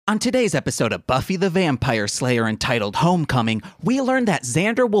On today's episode of Buffy the Vampire Slayer entitled Homecoming, we learn that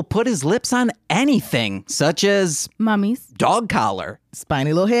Xander will put his lips on anything, such as mummies, dog collar,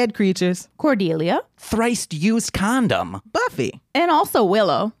 spiny little head creatures, Cordelia, thrice-used condom, Buffy, and also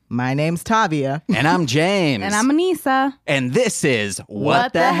Willow. My name's Tavia. And I'm James. And I'm Anissa. And this is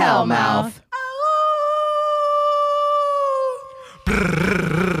What the Hell Mouth.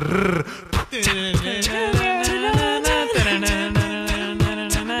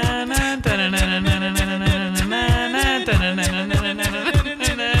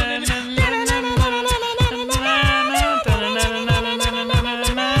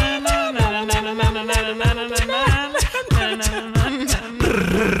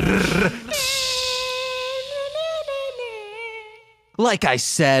 Like I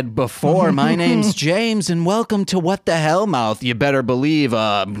said before, my name's James, and welcome to What the Hell Mouth. You better believe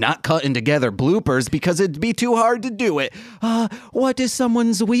not cutting together bloopers because it'd be too hard to do it. What is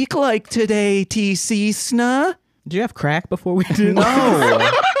someone's week like today, TC Sna? Did you have crack before we did? No.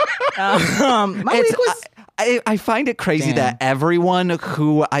 My week was... I find it crazy that everyone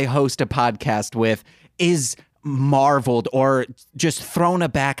who I host a podcast with is marveled or just thrown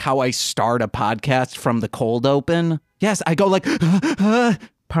aback how I start a podcast from the cold open. Yes, I go like,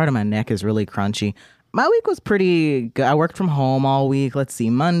 Part of my neck is really crunchy. My week was pretty good. I worked from home all week. Let's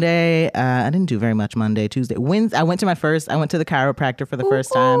see, Monday. I didn't do very much Monday, Tuesday. Wednesday, I went to the chiropractor for the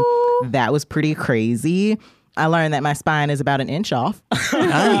first time. That was pretty crazy. I learned that my spine is about an inch off.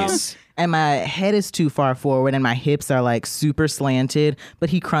 Nice. And my head is too far forward and my hips are like super slanted, but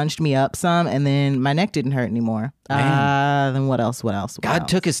he crunched me up some and then my neck didn't hurt anymore. Then what else? God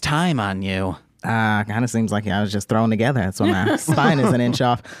took his time on you. Kind of seems like I was just thrown together. That's why my spine is an inch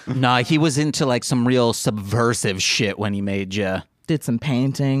off. Nah, he was into like some real subversive shit when he made you. Did some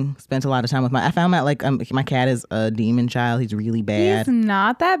painting. Spent a lot of time with I found out like my cat is a demon child. He's really bad. He's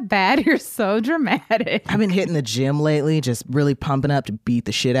not that bad. You're so dramatic. I've been hitting the gym lately, just really pumping up to beat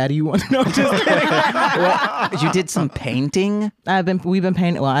the shit out of you. No, just kidding. You did some painting? I've been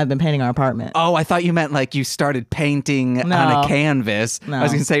painting our apartment. Oh, I thought you meant like you started painting on a canvas. No. I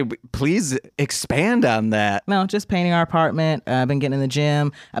was going to say, please expand on that. No, just painting our apartment. I've been getting in the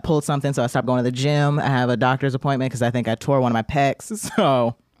gym. I pulled something, so I stopped going to the gym. I have a doctor's appointment because I think I tore one of my pecs.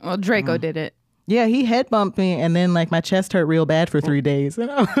 So, well, Draco did it. Yeah, he head bumped me and then like my chest hurt real bad for 3 days. And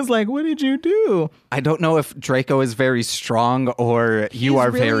I was like, what did you do? I don't know if Draco is very strong or you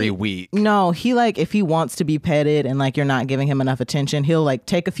are really, very weak. No, he like if he wants to be petted and like you're not giving him enough attention, he'll like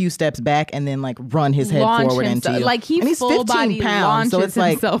take a few steps back and then like run his head forward into you. Like he's full body launches so it's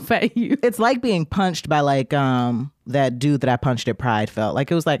like himself at you. It's like being punched by like that dude that I punched at Pride felt. Like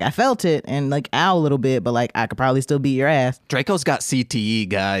it was like I felt it and like ow a little bit, but like I could probably still beat your ass. Draco's got CTE,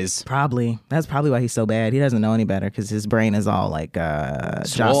 guys. Probably. That's probably why he's so bad. He doesn't know any better because his brain is all like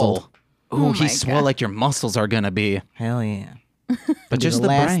jostled. Ooh, he's swole like your muscles are gonna be. Hell yeah. But just the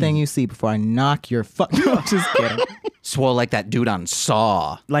last brain. thing you see before I knock your fuck. No, just kidding. Swole like that dude on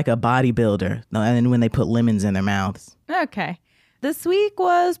Saw. Like a bodybuilder. No, and then when they put lemons in their mouths. Okay. This week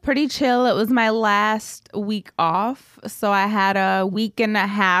was pretty chill. It was my last week off. So I had a week and a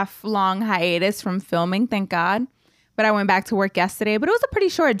half long hiatus from filming, thank God. But I went back to work yesterday. But it was a pretty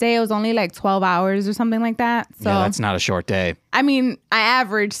short day. It was only like 12 hours or something like that. So yeah, that's not a short day. I mean, I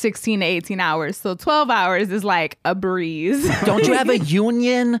average 16 to 18 hours. So 12 hours is like a breeze. Don't you have a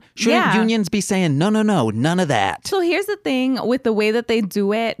union? Shouldn't unions be saying, no, none of that? So here's the thing with the way that they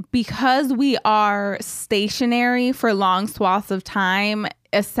do it. Because we are stationary for long swaths of time,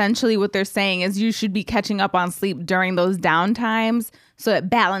 essentially what they're saying is you should be catching up on sleep during those downtimes. So it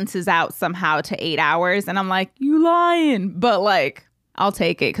balances out somehow to 8 hours. And I'm like, you lying. But like, I'll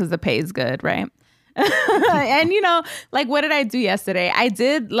take it because the pay is good, right? And you know, like what did I do yesterday? I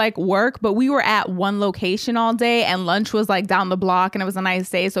did like work, but we were at one location all day and lunch was like down the block and it was a nice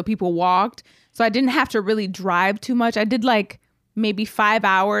day. So people walked. So I didn't have to really drive too much. I did like maybe 5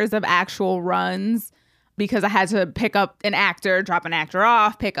 hours of actual runs because I had to pick up an actor, drop an actor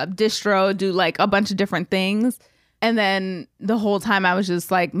off, pick up distro, do like a bunch of different things. And then the whole time I was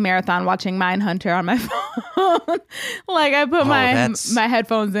just like marathon watching Mindhunter on my phone. Like I put my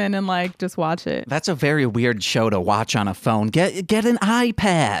headphones in and like just watch it. That's a very weird show to watch on a phone. Get an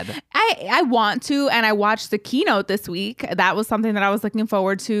iPad. I want to, and I watched the keynote this week. That was something that I was looking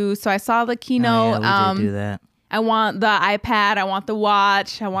forward to. So I saw the keynote. Oh, yeah, we did do that. I want the iPad. I want the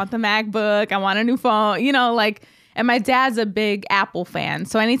watch. I want the MacBook. I want a new phone. You know, like. And my dad's a big Apple fan.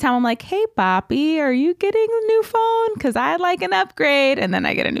 So anytime I'm like, hey, Poppy, are you getting a new phone? Because I'd like an upgrade. And then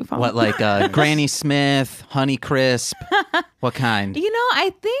I get a new phone. What, like Granny Smith, Honey Crisp? What kind? You know,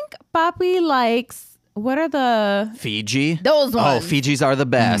 I think Poppy likes what are the Fiji. those ones? Oh, Fijis are the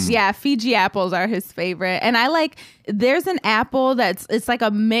best. Yeah, Fiji apples are his favorite. And I like, there's an apple it's like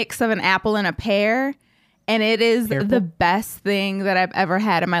a mix of an apple and a pear. And it is the best thing that I've ever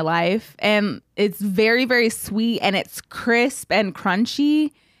had in my life. And it's very, very sweet and it's crisp and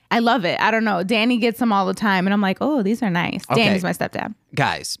crunchy. I love it. I don't know. Danny gets them all the time. And I'm like, oh, these are nice. Okay. Danny's my stepdad.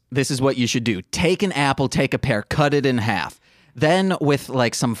 Guys, this is what you should do. Take an apple, take a pear, cut it in half. Then with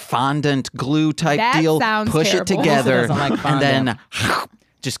like some fondant glue type That deal, sounds push terrible. it together Melissa doesn't like and then fondant.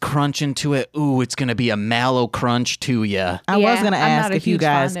 just crunch into it. Ooh, it's going to be a mallow crunch to you. I was Yeah, going to I'm ask not a if you huge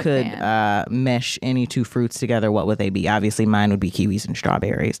guys fondant could fan. mesh any two fruits together. What would they be? Obviously, mine would be kiwis and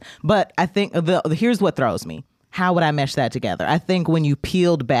strawberries. But I think here's what throws me. How would I mesh that together? I think when you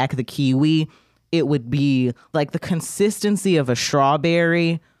peeled back the kiwi, it would be like the consistency of a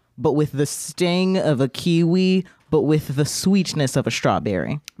strawberry, but with the sting of a kiwi, but with the sweetness of a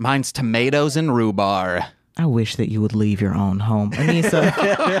strawberry. Mine's tomatoes and rhubarb. I wish that you would leave your own home. Anissa,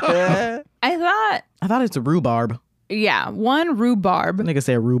 I thought, it's a rhubarb. yeah, one rhubarb. Nigga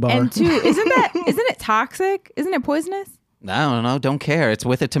say rhubarb. And two, isn't it toxic? Isn't it poisonous? I don't know. Don't care. It's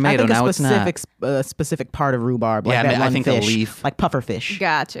with a I tomato. think Now a it's not. specific part of rhubarb. Like Yeah, that I one think a fish, leaf. like puffer fish.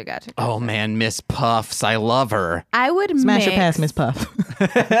 Gotcha. Oh, man. Miss Puffs. I love her. I would Smash mix. your pass, Miss Puff.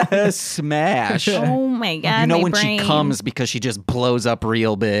 Smash. Oh my God. You know my when brain. she comes because she just blows up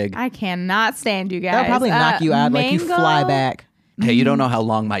real big. I cannot stand you guys. That'll probably knock you out. Like you fly mango? back. Hey, you don't know how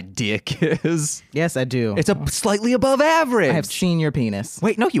long my dick is. Yes, I do. It's a slightly above average. I have seen your penis.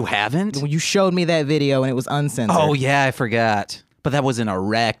 Wait, no, you haven't. You showed me that video and it was uncensored. Oh, yeah, I forgot. But that wasn't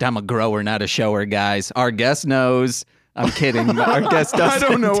erect. I'm a grower, not a shower, guys. Our guest knows. I'm kidding. Our guest doesn't. I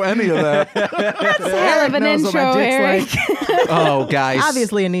don't know any of that. Hell of an knows what my intro, dick's Eric. like. Oh, guys.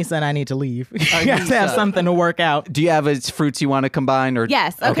 Obviously, Anissa and I need to leave. You guys have something to work out. Do you have fruits you want to combine? Or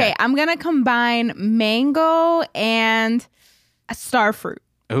Yes. Okay. I'm going to combine mango and a star fruit.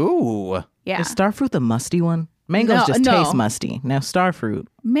 Ooh. Yeah. Is starfruit the musty one? Mangoes just no. taste musty. Now starfruit.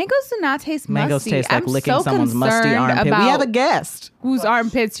 Mangoes do not taste musty. Mangoes taste like I'm licking so someone's musty concerned armpit. We about have a guest. whose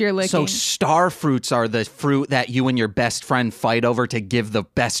armpits you're licking. So star fruits are the fruit that you and your best friend fight over to give the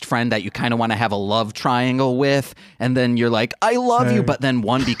best friend that you kind of want to have a love triangle with. And then you're like, I love you. But then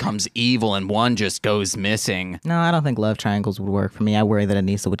one becomes evil and one just goes missing. No, I don't think love triangles would work for me. I worry that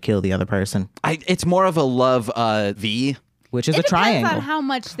Anissa would kill the other person, It's more of a love V. which is it a depends triangle. on how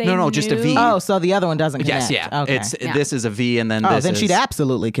much they No, just a knew. V. Oh, so the other one doesn't Yes, connect. yeah. Okay. This is a V and then Oh, this then is... she'd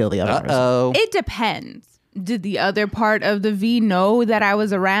absolutely kill the other person. Uh-oh. It depends. Did the other part of the V know that I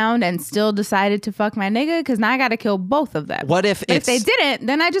was around and still decided to fuck my nigga? Because now I got to kill both of them. What if But it's... if they didn't,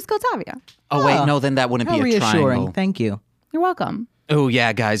 then I just kill Tavia. Oh, wait, no, then that wouldn't How be a reassuring. triangle. Thank you. You're welcome. Oh,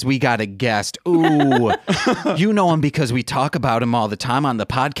 yeah, guys, we got a guest. Ooh, you know him because we talk about him all the time on the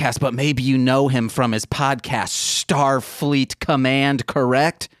podcast, but maybe you know him from his podcast, Starfleet Command,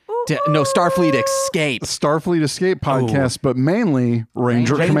 correct? No, Starfleet Escape. Starfleet Escape podcast, but mainly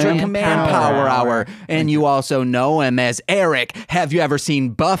Ranger Command Power Hour. And you also know him as Eric. Have you ever seen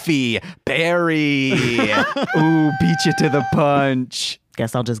Buffy? Barry. Ooh, beat you to the punch.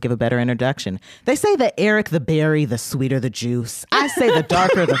 Guess I'll just give a better introduction. They say that Eric the berry, the sweeter the juice. I say the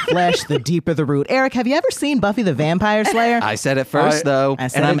darker the flesh, the deeper the root. Eric, have you ever seen Buffy the Vampire Slayer? I said it first, though, I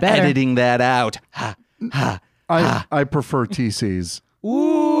said and it I'm better. editing that out. I prefer TCs.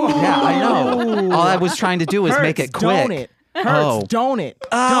 Yeah, I know. All I was trying to do was make it quick. Don't it? Hurts, Oh. don't it?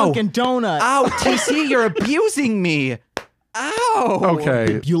 Ow. Dunkin' Donuts. Ow, TC, you're abusing me. Ow.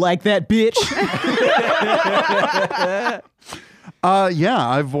 Okay. You like that, bitch? Yeah,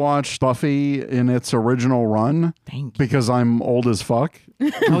 I've watched Buffy in its original run. Thank you. Because I'm old as fuck. No,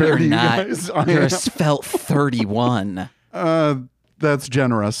 Compared you're to you not. guys, I You're a am. svelte 31. That's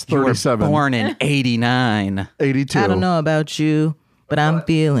generous. You were 37. born in 89. 82. I don't know about you, but I'm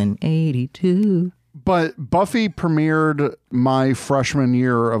feeling 82. But Buffy premiered my freshman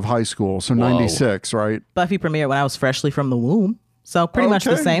year of high school, so 96, right? Buffy premiered when I was freshly from the womb. So pretty much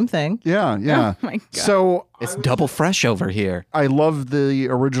the Okay. same thing. Yeah, yeah. my God. So It's double fresh over here. I loved the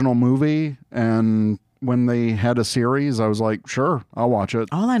original movie, and when they had a series, I was like, sure, I'll watch it.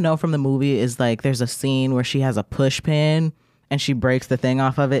 All I know from the movie is like there's a scene where she has a push pin and she breaks the thing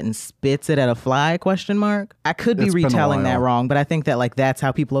off of it and spits it at a fly, question mark. I could be It's been a retelling that while. wrong, but I think that like that's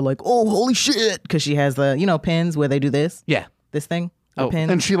how people are like, oh, holy shit. Because she has the, pins where they do this. Yeah. This thing. The Oh, pin.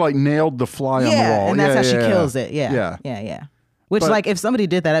 And she like nailed the fly on the yeah, wall. and that's Yeah, how she yeah, kills yeah. it. Yeah. Yeah. Yeah, yeah. Which, But- like, if somebody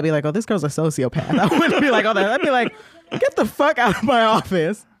did that, I'd be like, oh, this girl's a sociopath. I wouldn't be like, oh, that. I'd be like, get the fuck out of my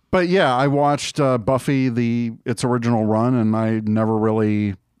office. But yeah, I watched Buffy its original run, and I never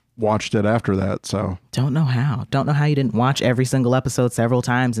really watched it after that. So Don't know how you didn't watch every single episode several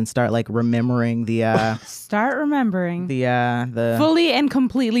times and start like remembering the Start remembering. the Fully and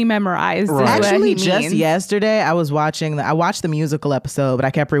completely memorized. Is what Actually, he just means. yesterday, I watched the musical episode, but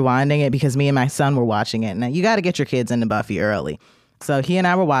I kept rewinding it because me and my son were watching it. Now, you got to get your kids into Buffy early. So he and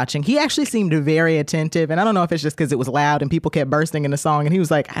I were watching. He actually seemed very attentive, and I don't know if it's just because it was loud and people kept bursting into song, and he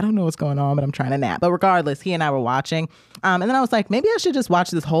was like, I don't know what's going on, but I'm trying to nap. But regardless, he and I were watching. And then I was like, maybe I should just watch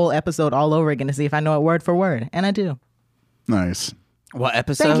this whole episode all over again to see if I know it word for word. And I do. nice. What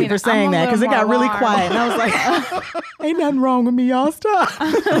episode? Thank you for saying I'm a that, because it little got more really alarmed. quiet. And I was like, ain't nothing wrong with me, y'all. Stop.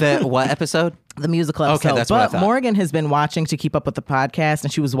 What episode? The musical episode. Okay, that's what I but thought. Morgan has been watching to keep up with the podcast,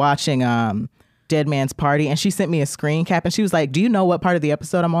 and she was watching Dead Man's Party, and she sent me a screen cap, and she was like, do you know what part of the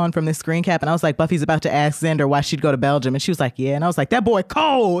episode I'm on from this screen cap? And I was like, Buffy's about to ask Xander why she'd go to Belgium, and she was like, yeah. And I was like, that boy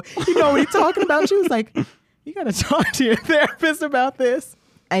Cole, you know what he's talking about? She was like, you gotta talk to your therapist about this.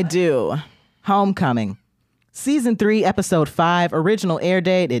 I do. Homecoming. Season 3, episode 5, original air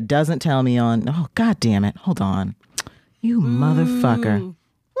date. It doesn't tell me on. Oh, God damn it. Hold on. You motherfucker. Well,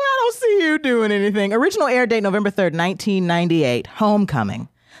 I don't see you doing anything. Original air date, November 3rd, 1998. Homecoming.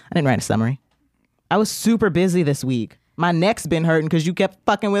 I didn't write a summary. I was super busy this week. My neck's been hurting because you kept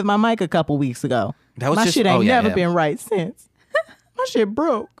fucking with my mic a couple weeks ago. That was my just- shit ain't oh, yeah, never yeah. been right since. My shit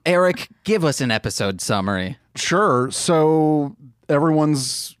broke. Eric, give us an episode summary Sure. So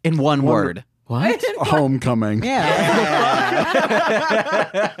everyone's in one word. What? homecoming. Yeah.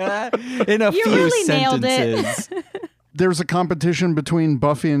 In a You few really nailed it. sentences. There's a competition between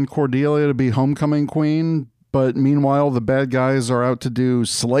Buffy and Cordelia to be homecoming queen, but meanwhile the bad guys are out to do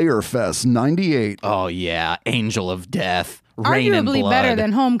Slayer Fest 98. Oh yeah, Angel of Death. Rain and Arguably blood. better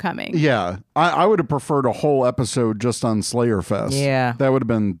than Homecoming. Yeah, I would have preferred a whole episode just on Slayer Fest. Yeah. That would have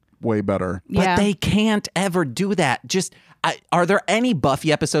been way better. But Yeah. they can't ever do that. Are there any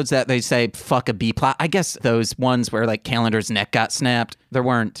Buffy episodes that they say fuck a B plot? I guess those ones where like Calendar's neck got snapped, there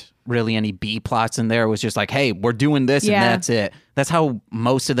weren't really any B plots in there. It was just like, hey, we're doing this and Yeah. that's it. That's how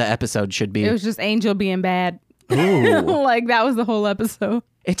most of the episode should be. It was just Angel being bad. Ooh. Like that was the whole episode.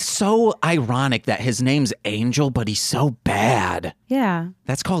 It's so ironic that his name's Angel, but he's so bad. Yeah.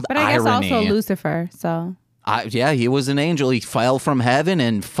 That's called But I guess irony. also Lucifer. So Yeah, he was an angel. He fell from heaven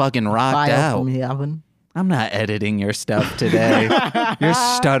and fucking rocked Fire out. from heaven. I'm not editing your stuff today. You're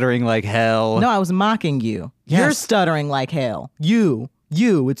stuttering like hell. No, I was mocking you. Yes. You're stuttering like hell.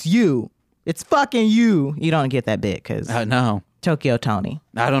 It's you. It's fucking you. You don't get that bit because No. Tokyo Tony.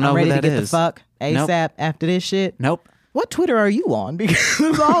 I don't know I'm ready who to that get is. the fuck ASAP Nope. after this shit. Nope. What Twitter are you on? Because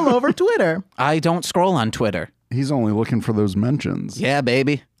it's all over Twitter. I don't scroll on Twitter. He's only looking for those mentions. Yeah,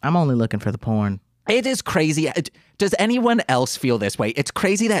 baby. I'm only looking for the porn. It is crazy. Does anyone else feel this way? It's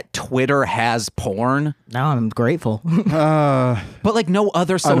crazy that Twitter has porn, Now I'm grateful. but like no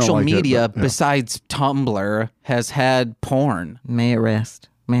other social like it, media but, yeah. besides Tumblr has had porn. May it rest.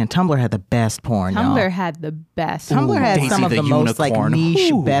 Man, Tumblr had the best porn, Tumblr y'all. had the best. Tumblr had Daisy some of the the most like unicorn.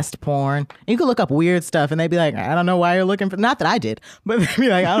 niche Ooh. best porn. And you could look up weird stuff and they'd be like, I don't know why you're looking for. Not that I did, but they'd be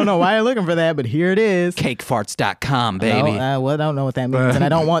like, I don't know why you're looking for that, but here it is. Cakefarts.com, baby. Well, I don't know what that means, and I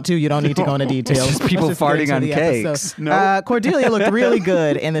don't want to. You don't need to go into details. It's just people Let's get farting into on the cakes. episode. Cordelia looked really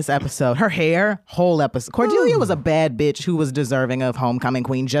good in this episode. Her hair, whole episode. Cordelia was a bad bitch who was deserving of homecoming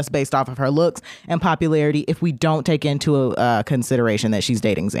queen just based off of her looks and popularity. If we don't take into consideration that she's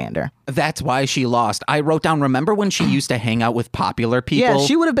dating Xander, That's why she lost. I wrote down, remember when she used to hang out with popular people? yeah,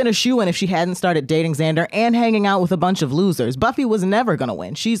 she would have been a shoo-in if she hadn't started dating Xander and hanging out with a bunch of losers. Buffy was never gonna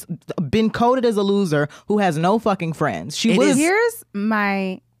win. She's been coded as a loser who has no fucking friends. She It was. is- Here's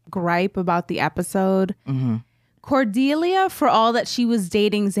my gripe about the episode. Mm-hmm. Cordelia, for all that she was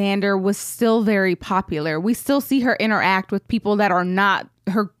dating Xander, was still very popular. We still see her interact with people that are not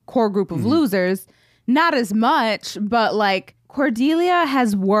her core group of Mm-hmm. losers. Not as much, but like Cordelia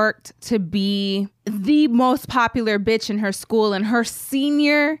has worked to be the most popular bitch in her school. In her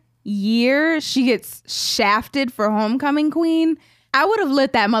senior year, she gets shafted for homecoming queen. I would have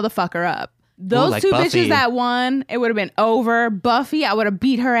lit that motherfucker up. Those like two Buffy. bitches that won, it would have been over. Buffy, I would have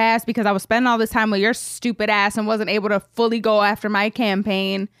beat her ass because I was spending all this time with your stupid ass and wasn't able to fully go after my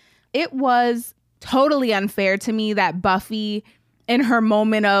campaign. It was totally unfair to me that Buffy, in her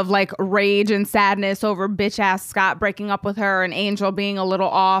moment of like rage and sadness over bitch ass Scott breaking up with her and Angel being a little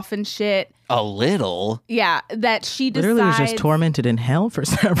off and shit. A little. Yeah, that she decides Literally was just tormented in hell for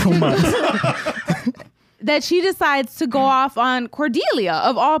several months. that she decides to go off on Cordelia,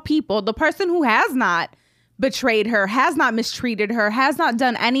 of all people, the person who has not betrayed her, has not mistreated her, has not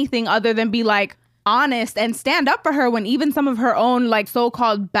done anything other than be like honest and stand up for her when even some of her own like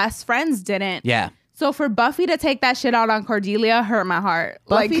so-called best friends didn't. Yeah. So for Buffy to take that shit out on Cordelia hurt my heart.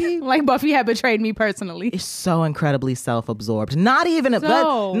 Buffy? Like Buffy had betrayed me personally. Is so incredibly self-absorbed. Not even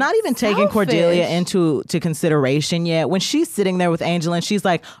So not even taking selfish. Cordelia into consideration yet. When she's sitting there with Angela and she's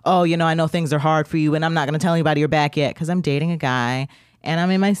like, "Oh, I know things are hard for you, and I'm not going to tell anybody you're back yet because I'm dating a guy and I'm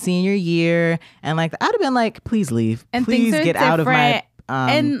in my senior year." And like, I'd have been like, "Please leave. And Please things are get out of my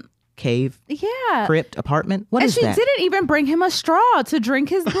and cave, yeah. crypt, apartment. What And is she that?" didn't even bring him a straw to drink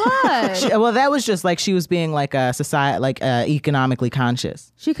his blood. Well, that was just like she was being like a society, like economically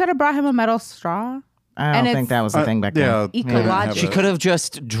conscious. She could have brought him a metal straw. I And don't think it's- that was the thing back then. Ecological. She could have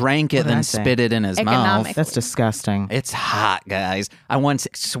just drank it, What did I then say? spit it in his mouth. Economic. That's disgusting. It's hot, guys. I once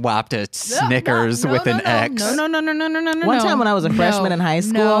swapped a Snickers with an X. No. One time when I was a freshman in high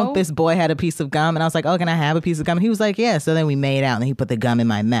school, this boy had a piece of gum, and I was like, "Oh, can I have a piece of gum?" And he was like, "Yeah." So then we made out, and he put the gum in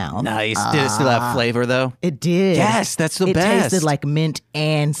my mouth. Nice. Did it still have flavor though? It did. Yes, that's the it best. tasted like mint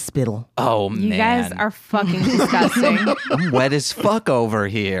and spittle. Oh You man, guys are fucking disgusting. I'm wet as fuck over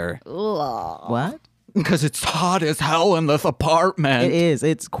here What? because it's hot as hell in this apartment. It is.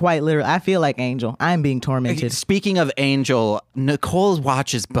 It's quite literal. I feel like Angel. I'm being tormented. Speaking of Angel, Nicole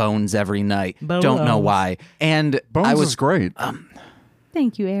watches Bones every night. Don't know Bones. why. And Bones I was. is great.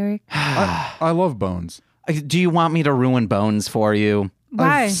 Thank you, Eric. I love Bones. Do you want me to ruin Bones for you?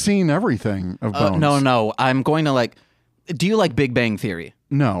 Why? I've seen everything of Bones. No. I'm going to like. Do you like Big Bang Theory?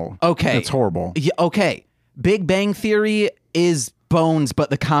 No. Okay. It's horrible. Yeah, okay. Big Bang Theory is Bones, but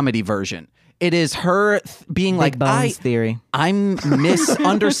the comedy version. It is her being like, Big Bones theory. I'm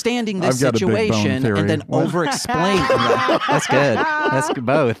misunderstanding this I've got a Big Bone situation theory. and then What? over-explain. That's good. That's good,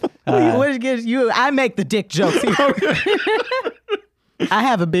 both. What gives you? I make the dick jokes. I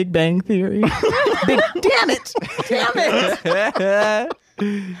have a Big Bang Theory. Damn it! Damn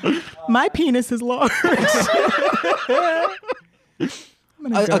it! My penis is large.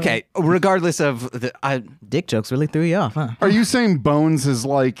 Okay, regardless of the, Dick jokes really threw you off, huh? Are you saying Bones is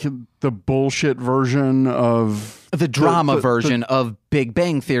like the bullshit version of the drama version of Big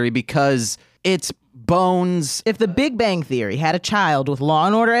Bang Theory because it's Bones. If the Big Bang Theory had a child with Law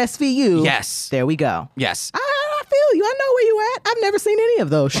and Order SVU, Yes. there we go. Yes. I feel you. I know where you at. I've never seen any of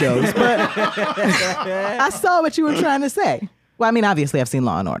those shows, but I saw what you were trying to say. Well, I mean, obviously, I've seen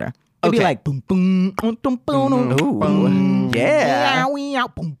Law and Order. It'd be Okay. like boom, boom, boom, boom, boom, Ooh. Yeah.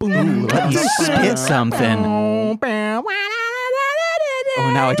 boom, boom. Let me spit something. Oh,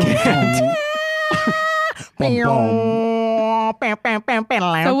 now I can't.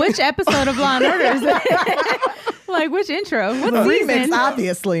 So which episode of Law and Order is it? Like which intro? What Remix, season?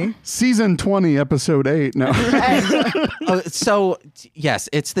 obviously. season 20, episode 8? No. So yes,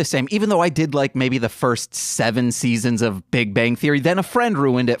 it's the same. Even though I did like maybe the first 7 seasons of Big Bang Theory, then a friend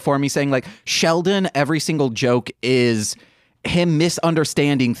ruined it for me, saying like Sheldon, every single joke is him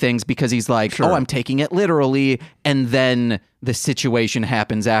misunderstanding things because he's like, oh, I'm taking it literally, and then the situation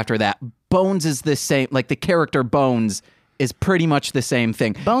happens after that. Bones is the same. Like the character Bones is pretty much the same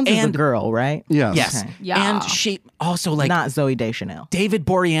thing. Bones is the girl, right? Yes. Yes, Okay. Yeah. and she also like Not Zooey Deschanel. David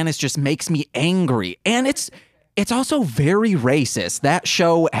Boreanaz just makes me angry. And it's also very racist. That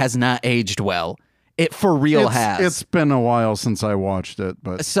show has not aged well. It for real has. It's been a while since I watched it,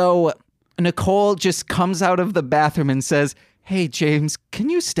 but So Nicole just comes out of the bathroom and says, "Hey, James, can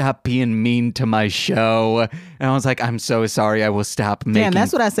you stop being mean to my show?" And I was like, "I'm so sorry. I will stop making." Damn,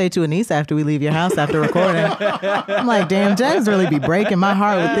 that's what I say to Anissa after we leave your house after recording. I'm like, damn, James really be breaking my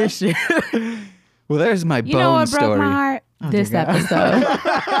heart with this shit. Well, there's my You know bone what broke story. my heart? This dear God.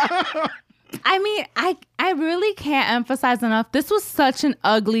 episode. I mean, I really can't emphasize enough. This was such an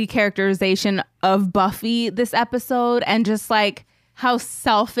ugly characterization of Buffy this episode, and just like how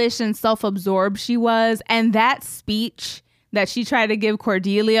selfish and self-absorbed she was. And that speech that she tried to give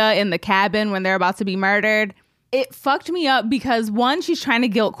Cordelia in the cabin when they're about to be murdered, it fucked me up because one, she's trying to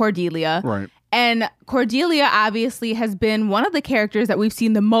guilt Cordelia. right. And Cordelia obviously has been one of the characters that we've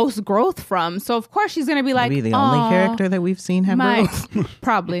seen the most growth from. So of course she's going to be like, Maybe the only "Aw, character that we've seen have my growth.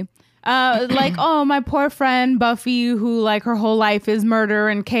 probably like, oh, my poor friend Buffy, who like her whole life is murder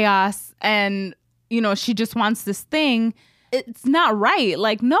and chaos, and you know she just wants this thing. It's not right.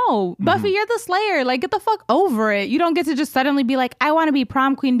 Like, no, Buffy, you're the Slayer. Like, get the fuck over it. You don't get to just suddenly be like, I want to be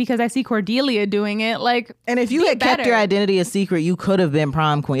prom queen because I see Cordelia doing it. Like, And if you be had kept better. your identity a secret, you could have been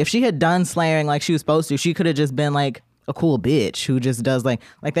prom queen. If she had done slayering like she was supposed to, she could have just been like a cool bitch who just does like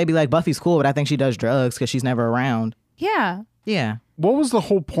they'd be like, Buffy's cool, but I think she does drugs because she's never around. Yeah. Yeah. What was the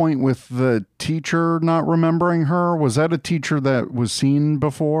whole point with the teacher not remembering her? Was that a teacher that was seen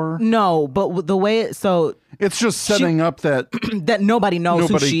before? No, but the way it's just setting up that that nobody knows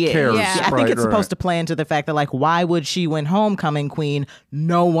who she cares. is. Yeah. I think it's supposed to play into the fact that, like, why would she win homecoming queen?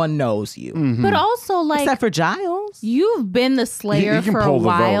 No one knows you. But also, like, Except for Giles. you've been the Slayer He can for a pull the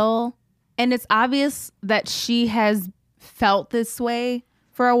vote. while, and it's obvious that she has felt this way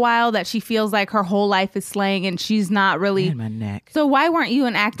for a while, that she feels like her whole life is slaying and she's not really. Man, my neck. So why weren't you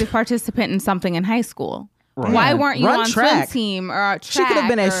an active participant in something in high school? Right. Why weren't you Run on track. swim team or track? She could have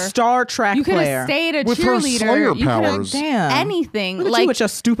been a or star track You could player. have stayed a With her cheerleader. Slayer You could have powers. Damn. anything. Look at Like, you with your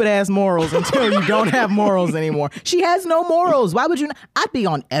stupid ass morals until you don't have morals anymore. She has no morals. Why would you? I'd be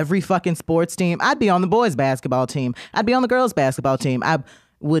on every fucking sports team. I'd be on the boys' basketball team. I'd be on the girls' basketball team. I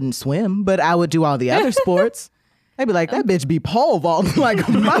wouldn't swim, but I would do all the other sports. They'd be like, that bitch be pole vaulting like a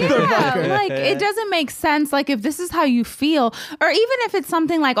motherfucker. yeah, like it doesn't make sense. Like if this is how you feel, or even if it's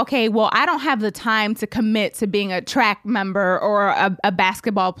something like, okay, well, I don't have the time to commit to being a track member or a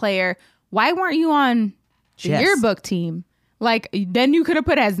basketball player. Why weren't you on the Yes. yearbook team? Like then you could have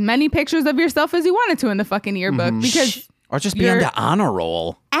put as many pictures of yourself as you wanted to in the fucking yearbook because Or just be on You're- the honor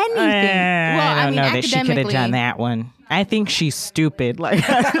roll. anything. Well, I mean, that she could have academically, done that one. I think she's stupid. Like,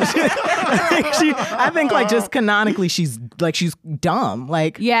 I think like just canonically, she's dumb.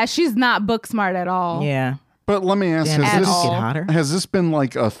 Like, Yeah, she's not book smart at all. yeah. But let me ask, Damn, at has this all. get hotter? has this been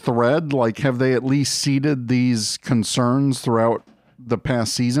like a thread? Like, have they at least seeded these concerns throughout the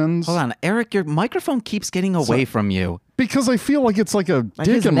past seasons? Hold on, Eric, your microphone keeps getting away from you. Because I feel like it's like a Like,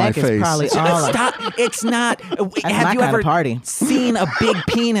 dick his in my neck is face. probably all like, Stop. It's not. my Have you kinda ever party. seen a big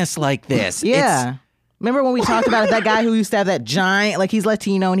penis like this? yeah. Remember when we talked about that guy who used to have that giant, like he's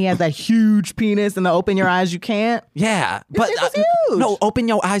Latino and he has that huge penis and the open your eyes you can't? Yeah. But shit was huge. no, open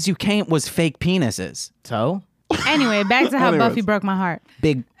your eyes you can't was fake penises. So, Anyway, back to how Anyways. Buffy broke my heart.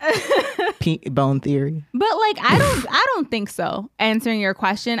 big bone theory. But like I don't think so. Answering your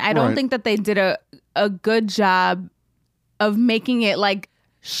question, I don't Right. think that they did a good job of making it like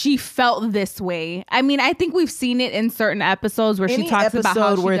she felt this way. I mean, I think we've seen it in certain episodes where Any she talks about how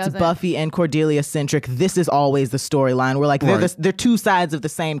episode she where it's doesn't. Buffy and Cordelia centric, this is always the storyline. Where like Right. they're two sides of the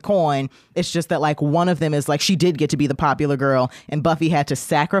same coin. It's just that like one of them is like she did get to be the popular girl, and Buffy had to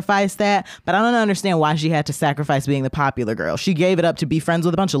sacrifice that. But I don't understand why she had to sacrifice being the popular girl. She gave it up to be friends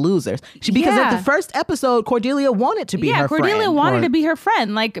with a bunch of losers. Because Yeah. of the first episode, Cordelia wanted to be Yeah, her Cordelia friend. wanted Right. to be her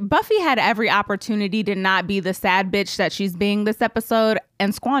friend. Like Buffy had every opportunity to not be the sad bitch that she's being this episode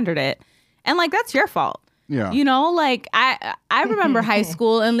and squandered it. And like that's your fault. Yeah. You know, like I remember high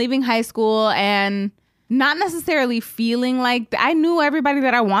school and leaving high school and not necessarily feeling like I knew everybody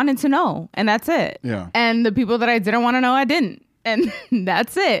that I wanted to know, and that's it. Yeah. And the people that I didn't want to know, I didn't. And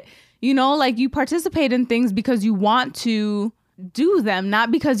that's it. You know, like you participate in things because you want to do them,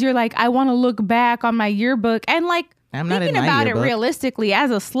 not because you're like, I want to look back on my yearbook. And like I'm not in thinking my about yearbook. it realistically, as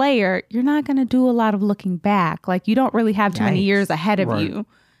a Slayer, you're not going to do a lot of looking back. Like you don't really have too many Yikes. years ahead of Right. you.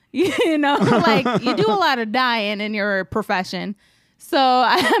 You know, like you do a lot of dying in your profession. So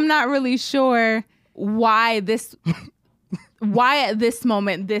I'm not really sure why at this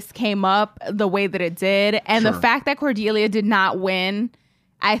moment this came up the way that it did. And the Sure. fact that Cordelia did not win,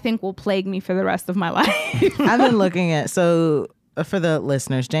 I think will plague me for the rest of my life. I've been looking at, so for the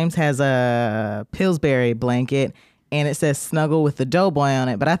listeners, James has a Pillsbury blanket and it says snuggle with the doughboy on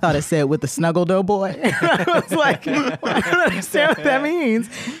it, but I thought it said with the snuggle doughboy. I was like, I don't understand what that means.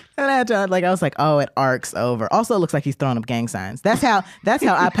 And I was like, oh, it arcs over. Also, it looks like he's throwing up gang signs. That's how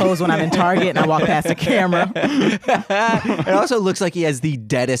I pose when I'm in Target and I walk past a camera. It also looks like he has the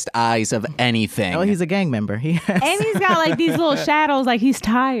deadest eyes of anything. Oh, he's a gang member. He has. And he's got like these little shadows, like he's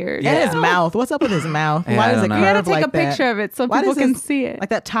tired. And his mouth. What's up with his mouth? Yeah, Why I does it don't curve know. You gotta take like a picture that? of it so Why people does can his- see it. Like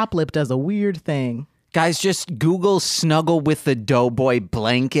that top lip does a weird thing. Guys, just Google snuggle with the doughboy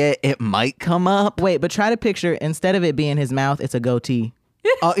blanket. It might come up. Wait, but try to picture, instead of it being his mouth, it's a goatee.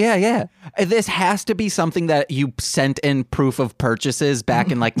 Oh, yeah. This has to be something that you sent in proof of purchases back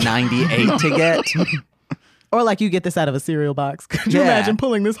in like 98 to get. Or like you get this out of a cereal box. Could you Yeah. imagine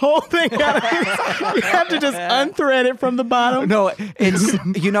pulling this whole thing out of this? You have to just unthread it from the bottom. No, it's,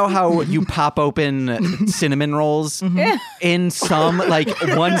 you know how you pop open cinnamon rolls? In some, like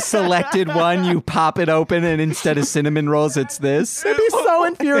one selected one, you pop it open and instead of cinnamon rolls, it's this. It'd be so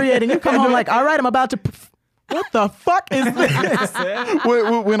infuriating. You come home like, all right, I'm about to... What the fuck is this?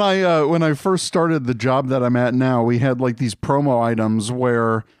 when I first started the job that I'm at now, we had like these promo items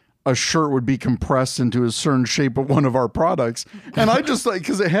where a shirt would be compressed into a certain shape of one of our products, and I just like,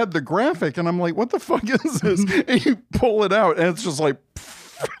 because it had the graphic, and I'm like, what the fuck is this? And you pull it out and it's just like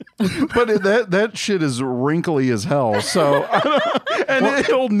But that shit is wrinkly as hell. So, and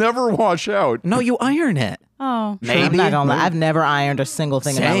it'll never wash out. No, you iron it. Oh. Maybe. I'm not gonna lie. I've never ironed a single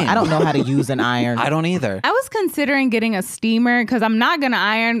thing in my Same. life. I don't know how to use an iron. I don't either. I was considering getting a steamer because I'm not going to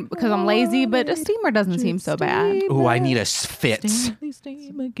iron because I'm lazy, but a steamer doesn't seem so bad. Ooh, I need a Fitz.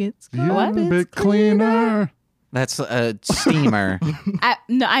 Steamer gets What? A bit cleaner. That's a steamer.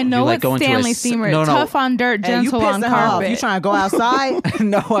 I know You like it's going to a Stanley s- steamer. no, no. Tough on dirt, Hey, you gentle on pissing her off. carpet. You trying to go outside?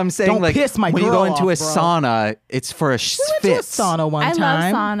 No, I'm saying Don't like piss my when you girl go into a off, bro. sauna, it's for a Went to a Fitz. sauna one I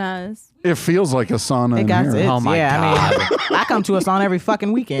time. love saunas. It feels like a sauna It in got here. it. Oh my yeah, God. I mean, I come to a sauna every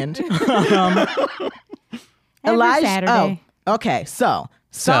fucking weekend. Every Saturday. Oh, okay. So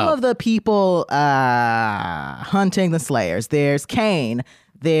some So. of the people hunting the Slayers. There's Kane.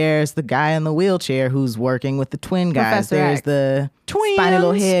 There's the guy in the wheelchair who's working with the twin guys. Professor There's X. the spiny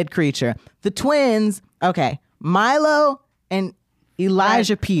little head creature. The twins. Okay, Milo and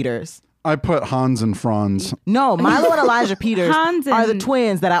Elijah Peters. I put Hans and Franz. No, Milo and Elijah Peters Hans are the and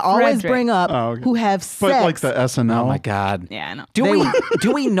twins that I always Frederick. bring up Oh, okay. who have sex. But like the SNL. Oh my God. Yeah, I know.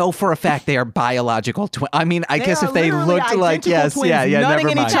 Do we know for a fact they are biological twins? I mean, I guess are if they literally looked like identical yes, twins yeah, nutting never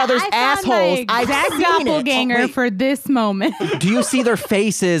in mind. each other's I found assholes. my I've exact seen it. doppelganger Oh, wait. for this moment. Do you see their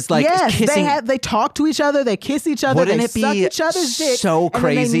faces like yes, kissing? they talk to each other, they kiss each other, Wouldn't they it be suck each other's dick, so and then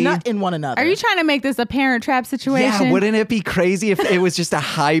crazy? they nut in one another. Are you trying to make this a Parent Trap situation? Yeah, wouldn't it be crazy if it was just a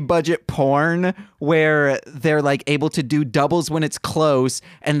high budget porn where they're like able to do doubles when it's close,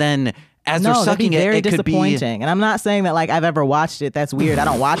 and then as they're No, that'd be sucking very it could be. disappointing. And I'm not saying that like I've ever watched it. That's weird. I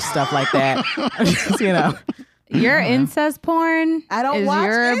don't watch stuff like that. I'm just, Your incest porn I don't is watch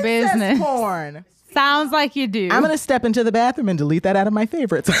your incest business. porn. Sounds like you do. I'm gonna step into the bathroom and delete that out of my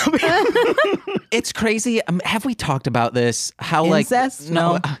favorites. It's crazy. Have we talked about this? How Incest? like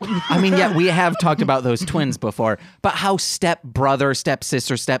no? No. I mean, yeah, we have talked about those twins before, but how step brother, step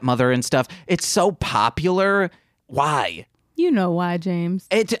sister, stepmother, and stuff. It's so popular. Why? You know why, James.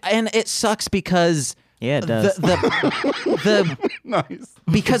 It sucks because Yeah, it does. the Nice.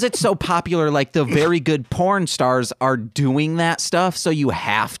 because it's so popular. Like the very good porn stars are doing that stuff, so you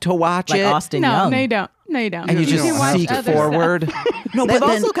have to watch like it. Austin No, Young. no, you don't. No, you don't. and you You just don't have seek to. other forward. No, They've but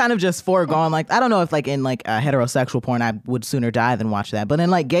then also kind of just foregone, like, I don't know if like in like heterosexual porn, I would sooner die than watch that. But in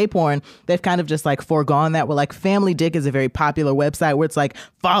like gay porn, they've kind of just like foregone that, where like Family Dick is a very popular website where it's like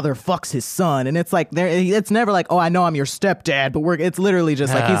father fucks his son. And it's like, it's never like, oh, I know I'm your stepdad, but it's literally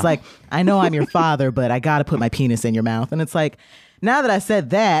just like, he's like, I know I'm your father, but I got to put my penis in your mouth. And it's like, now that I said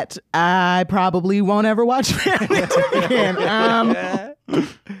that, I probably won't ever watch Family Dick again.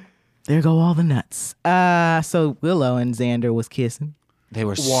 There go all the nuts. So Willow and Xander was kissing. they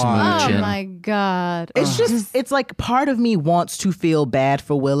were Why? Oh smooching. my God. It's just, it's like part of me wants to feel bad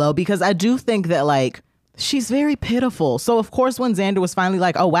for Willow because I do think that like she's very pitiful. So of course when Xander was finally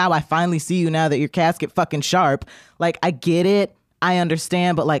like, oh wow, I finally see you now that your casket fucking sharp. Like I get it. I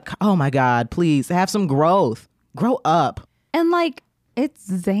understand. But like, oh my God, please have some growth. Grow up. And like, it's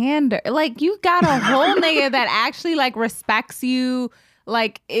Xander. Like, you got a whole nigga that actually like respects you,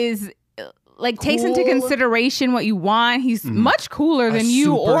 like is like takes into Cool. consideration what you want. He's much cooler A than you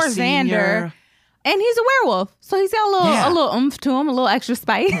super or Xander. senior. And he's a werewolf. So he's got Yeah. a little oomph to him, a little extra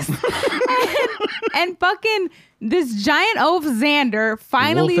spice. and fucking this giant oaf Xander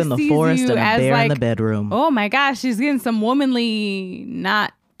finally Wolf in the sees forest you and a as bear like, in the bedroom. oh my gosh, she's getting some womanly,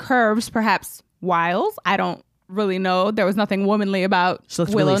 not curves, perhaps wiles. I don't really know. There was nothing womanly about She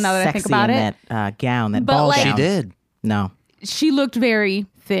looks Willow really now that I think sexy about in it. that gown, that But, ball like- She gown. did. No. She looked very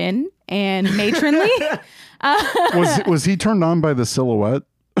thin and matronly. Was he turned on by the silhouette?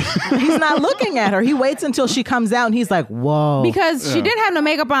 He's not looking at her. He waits until she comes out and he's like, whoa. because she didn't have no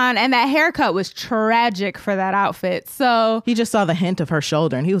makeup on and that haircut was tragic for that outfit. So He just saw the hint of her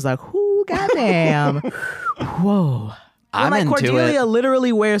shoulder and he was like, "Whoo, goddamn." Whoa. I'm like into Cordelia it.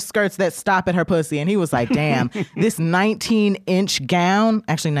 literally wears skirts that stop at her pussy. And he was like, damn, this 19-inch gown,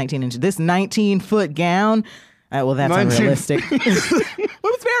 actually 19 inches, this 19-foot gown. Well, that's 19 unrealistic. It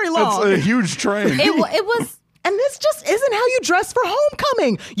was very long. It's a huge train. it was and this just isn't how you dress for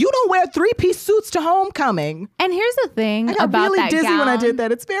homecoming. You don't wear 3-piece suits to homecoming. and here's the thing I got about really that dizzy when I gown. did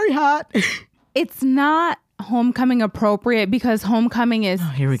that. It's very hot. It's not homecoming appropriate because homecoming is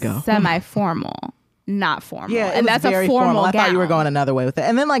here we go. semi-formal, not formal. Yeah, it and was that's very a formal I thought you were gown. going another way with it.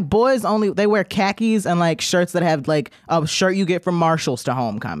 And then like boys they wear khakis and like shirts that have like a shirt you get from Marshalls to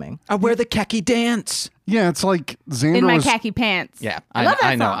homecoming. I wear the khaki dance. Yeah, it's like Xander in my was khaki pants. Yeah, I love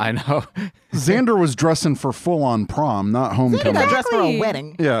that I song. know. Xander was dressing for full on prom, not He homecoming. got dressed for a Exactly.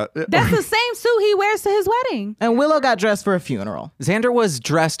 wedding. Yeah, That's the same suit he wears to his wedding. And Willow got dressed for a funeral. Xander was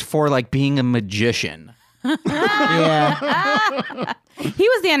dressed for like being a magician. Yeah. He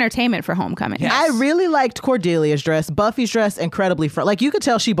was the entertainment for Homecoming. Yes. I really liked Cordelia's dress. Buffy's dress, incredibly like you could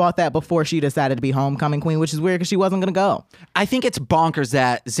tell she bought that before she decided to be Homecoming Queen, which is weird because she wasn't going to go. I think it's bonkers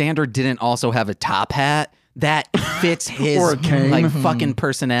that Xander didn't also have a top hat that fits his Or a cane. like fucking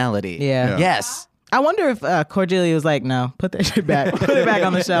personality. Yeah. Yes. I wonder if Cordelia was like, no, put that shit back. Put it back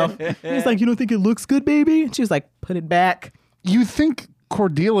on the shelf. He's like, you don't think it looks good, baby? And she was like, put it back. You think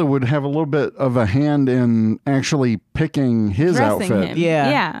Cordelia would have a little bit of a hand in actually picking his Dressing outfit? him. Yeah.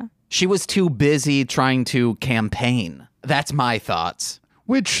 Yeah. She was too busy trying to campaign. That's my thoughts.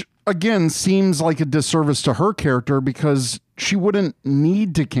 Which, again, seems like a disservice to her character because she wouldn't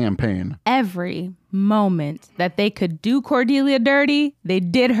need to campaign. Every moment that they could do Cordelia dirty, they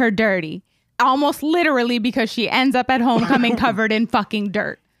did her dirty. Almost literally because she ends up at Homecoming covered in fucking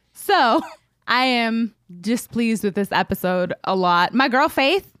dirt. So I am displeased with this episode a lot. My girl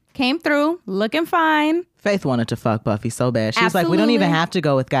Faith came through looking fine. Faith wanted to fuck Buffy so bad. She was like, we don't even Absolutely. have to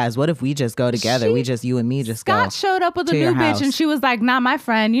go with guys. What if we just go together? You and me just Scott go. showed up with a to your new bitch house. and she was like, not my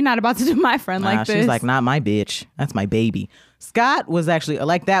friend. You're not about to do my friend like this. She's like, not my bitch. That's my baby. Scott was actually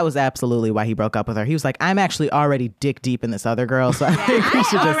like, that was absolutely why he broke up with her. He was like, I'm actually already dick deep in this other girl. So I think we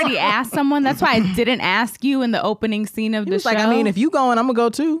should I just. already asked someone. That's why I didn't ask you in the opening scene of He the was show. like, I mean, if you going, I'm going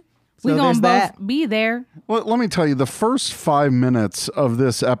to go too. we So gonna there's both that. be there. Well, let me tell you, the first 5 minutes of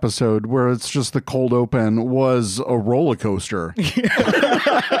this episode, where it's just the cold open, was a roller coaster.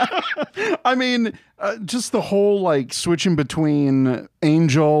 I mean, just the whole like switching between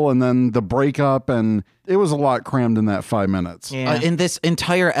Angel and then the breakup, and it was a lot crammed in that 5 minutes. Yeah. In this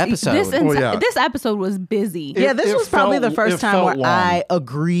entire episode. yeah. This episode was busy. Yeah, this It was probably felt- the first it time felt where long. I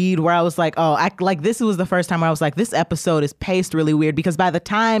agreed, where I was like, this was the first time where I was like, this episode is paced really weird because by the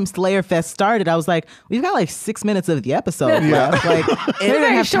time Slayer Fest started, I was like, we've got like 6 minutes of the episode left. Like, we It's a didn't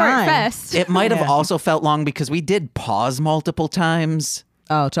very have short time. fest. It might have Yeah. also felt long because we did pause multiple times.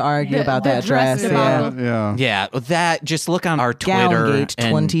 Oh, to argue The- about the that dress dress. debacle. Yeah. Yeah. Yeah, that just look on our Twitter. Gowngate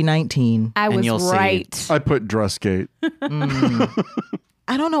and 2019. I and was you'll see. right. I put Dressgate.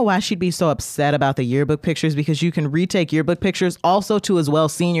 I don't know why she'd be so upset about the yearbook pictures because you can retake yearbook pictures also to as well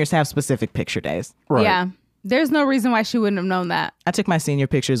seniors have specific picture days. Right. Yeah. There's no reason why she wouldn't have known that. I took my senior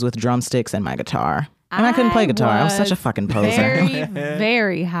pictures with drumsticks and my guitar. And I couldn't play guitar. I was such a fucking poser. Very,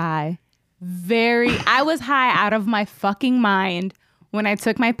 very high. I was high out of my fucking mind when I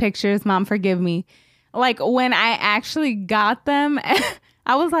took my pictures. Mom, forgive me. Like when I actually got them,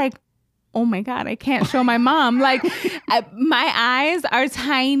 I was like, oh my God, I can't show my mom. Like my eyes are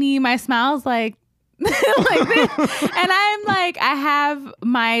tiny. My smile's like this. And I'm like, I have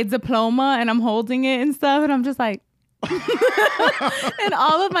my diploma and I'm holding it and stuff. And I'm just like, and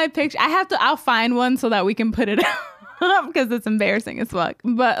all of my pictures, I'll find one so that we can put it up because it's embarrassing as fuck.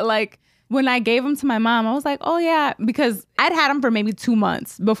 But like when I gave them to my mom, I was like, oh yeah, because I'd had them for maybe 2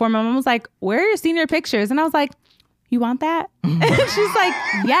 months before my mom was like, where are your senior pictures? And I was like, you want that? And she's like,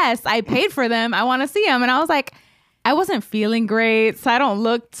 yes, I paid for them. I want to see them. And I was like, I wasn't feeling great, so I don't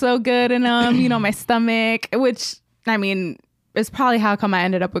look so good in them, my stomach, which, I mean, it's probably how come I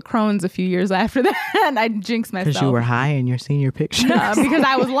ended up with Crohn's a few years after that. I jinxed myself. Because you were high in your senior pictures. Because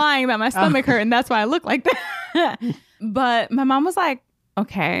I was lying that my stomach hurt, and that's why I look like that. But my mom was like,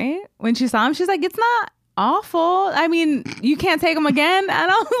 okay. When she saw him, she's like, it's not awful. I mean, you can't take them again.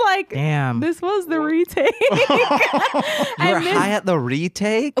 And I was like, Damn. this was the retake. You were high at the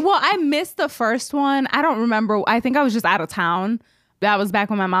retake? Well, I missed the first one. I don't remember. I think I was just out of town. That was back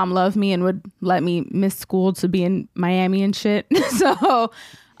when my mom loved me and would let me miss school to be in Miami and shit. So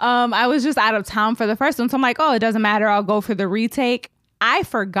I was just out of town for the first one. So I'm like, oh, it doesn't matter. I'll go for the retake. I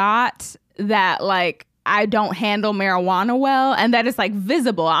forgot that like I don't handle marijuana well and that it's like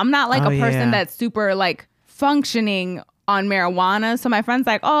visible. I'm not like a person that's super like functioning on marijuana. So my friend's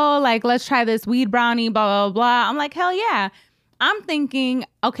like, oh, like let's try this weed brownie, blah, blah, blah. I'm like, hell yeah. I'm thinking,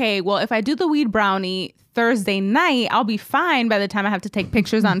 okay, well, if I do the weed brownie Thursday night, I'll be fine by the time I have to take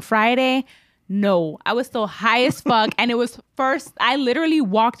pictures on Friday. No, I was still high as fuck. And it was I literally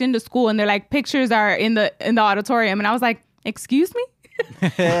walked into school and they're like, pictures are in the auditorium. And I was like, excuse me?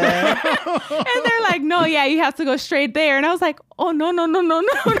 And they're like, no, yeah, you have to go straight there. And I was like, oh, no.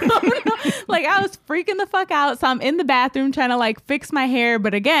 Like I was freaking the fuck out. So I'm in the bathroom trying to like fix my hair.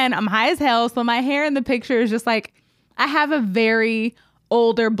 But again, I'm high as hell. So my hair in the picture is just like, I have a very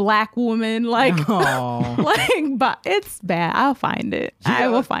older black woman, like, but it's bad. I'll find it. I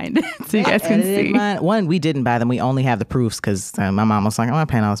will find it so you guys can see. One, we didn't buy them. We only have the proofs because my mom was like, I'm not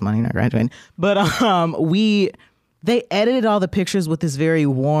paying all this money, you're not graduating. But they edited all the pictures with this very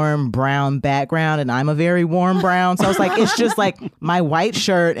warm brown background, and I'm a very warm brown. So I was like, it's just like my white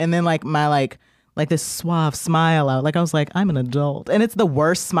shirt and then like my like like this suave smile out. Like I was like, I'm an adult. And it's the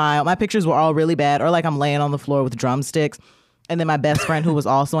worst smile. My pictures were all really bad. Or like I'm laying on the floor with drumsticks. And then my best friend who was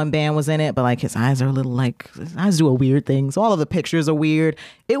also in band was in it. But like his eyes are a little like, his eyes do a weird thing. So all of the pictures are weird.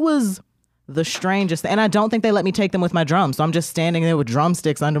 It was the strangest. And I don't think they let me take them with my drums. So I'm just standing there with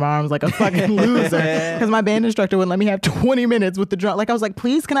drumsticks under my arms like a fucking loser. Because my band instructor wouldn't let me have 20 minutes with the drum. Like I was like,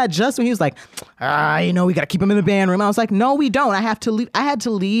 please, can I just? And he was like, we got to keep him in the band room. I was like, no, we don't. I have to leave. I had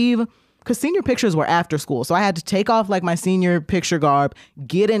to leave because senior pictures were after school. So I had to take off like my senior picture garb,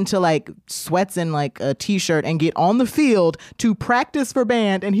 get into like sweats and like a t-shirt and get on the field to practice for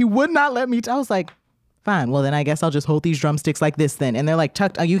band. And he would not let me. I was like, fine. Well, then I guess I'll just hold these drumsticks like this then. And they're like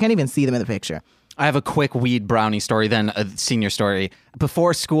tucked. You can't even see them in the picture. I have a quick weed brownie story, then a senior story.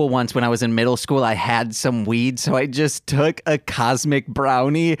 Before school once, when I was in middle school, I had some weed. So I just took a cosmic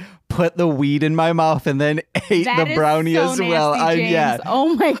brownie, put the weed in my mouth, and then ate That the is brownie so as well. nasty, James.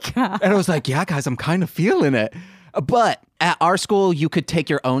 Oh my God. And I was like, yeah, guys, I'm kind of feeling it. But at our school, you could take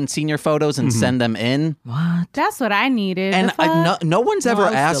your own senior photos and send them in. That's what I needed. And no one's ever I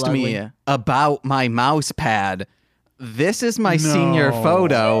was asked still me ugly. about my mouse pad. This is my senior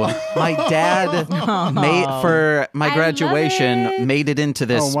photo. My dad made for my I graduation love it. made it into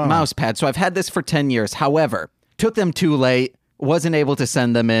this Oh, wow. mouse pad. So I've had this for 10 years. However, took them too late. Wasn't able to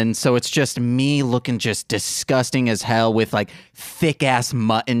send them in. So it's just me looking just disgusting as hell with like thick ass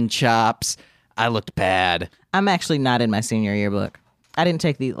mutton chops. I looked bad. I'm actually not in my senior yearbook. I didn't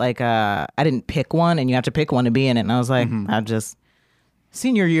take I didn't pick one, and you have to pick one to be in it. And I was like,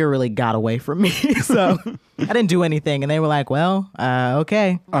 senior year really got away from me. So I didn't do anything. And they were like, well,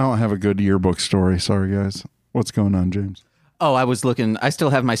 okay. I don't have a good yearbook story. Sorry, guys. What's going on, James? Oh, I was looking. I still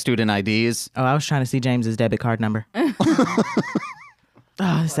have my student IDs. Oh, I was trying to see James's debit card number.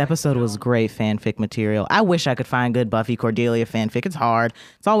 Oh, this episode was great fanfic material. I wish I could find good Buffy Cordelia fanfic. It's hard.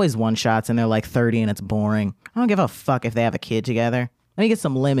 It's always one shots and they're like 30 and it's boring. I don't give a fuck if they have a kid together. Let me get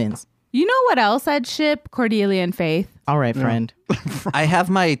some lemons. You know what else I'd ship? Cordelia and Faith. All right, friend. I have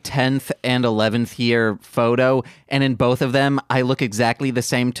my 10th and 11th year photo, and in both of them, I look exactly the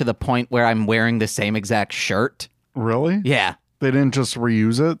same to the point where I'm wearing the same exact shirt. Really? Yeah. They didn't just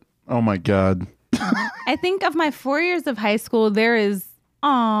reuse it? Oh my God. I think of my 4 years of high school, there is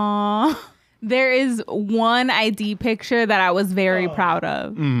one ID picture that I was very proud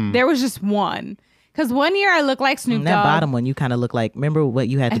of. There was just one. Because one year I looked like Snoop And Dogg. that bottom one, you kind of look like, remember what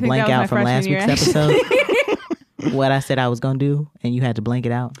you had I to think blank that was out my from last freshman week's year. episode? What I said I was going to do, and you had to blank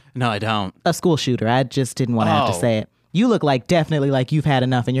it out? No, I don't. A school shooter. I just didn't want to have to Oh. say it. You look like definitely like you've had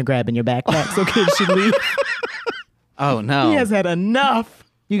enough and you're grabbing your backpack so kids should leave. Oh, no. He has had enough.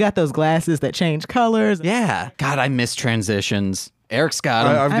 You got those glasses that change colors. Yeah. God, I miss transitions. Eric's got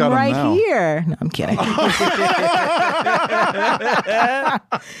them. I've I'm got 'em right now. here. No, I'm kidding.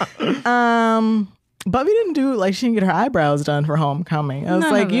 Buffy didn't do like she didn't get her eyebrows done for homecoming. I was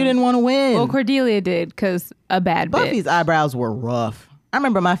None like, of you them. didn't want to win. Well, Cordelia did because a bad Buffy's bitch. eyebrows were rough. I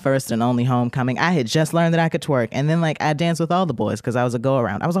remember my first and only homecoming. I had just learned that I could twerk, and then like I danced with all the boys because I was a go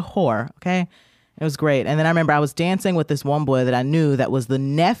around. I was a whore. Okay. It was great. And then I remember I was dancing with this one boy that I knew that was the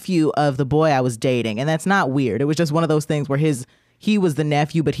nephew of the boy I was dating. And that's not weird. It was just one of those things where he was the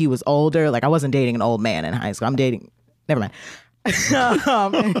nephew, but he was older. Like I wasn't dating an old man in high school. I'm dating, never mind.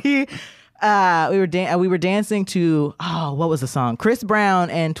 And we were dancing to, what was the song? Chris Brown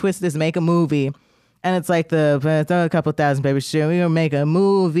and Twisted's Make a Movie. And it's like a couple thousand baby shit. We gonna make a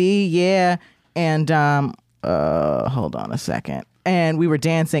movie, yeah. And hold on a second. And we were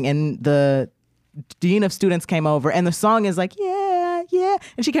dancing, and the dean of students came over, and the song is like, yeah, yeah.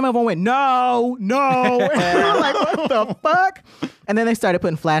 And she came over and went, no. And we were like, what the fuck? And then they started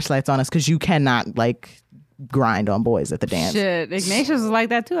putting flashlights on us because you cannot like grind on boys at the dance. Shit, Ignatius was like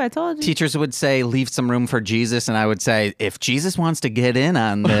that too. I told you. Teachers would say, leave some room for Jesus. And I would say, if Jesus wants to get in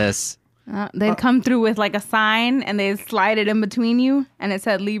on this. They'd come through with like a sign and they'd slide it in between you, and it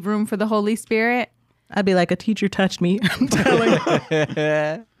said, "Leave room for the Holy Spirit." I'd be like, a teacher touched me. I'm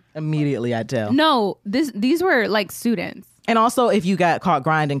telling. Immediately I'd tell. No, these were like students. And also, if you got caught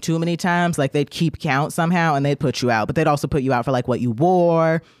grinding too many times, like they'd keep count somehow and they'd put you out. But they'd also put you out for like what you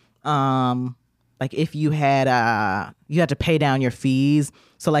wore. Like if you had to pay down your fees.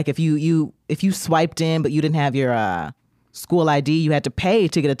 So like if you swiped in but you didn't have your school ID, you had to pay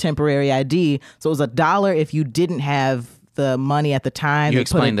to get a temporary ID. So it was $1 if you didn't have the money at the time. You They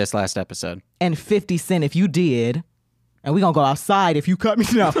put explained it- this last episode. And 50 cents if you did. and we gonna go outside if you cut me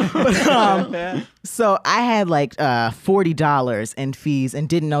down. So I had like $40 in fees and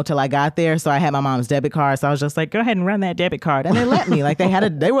didn't know till I got there. So I had my mom's debit card. So I was just like, go ahead and run that debit card. And they let me. Like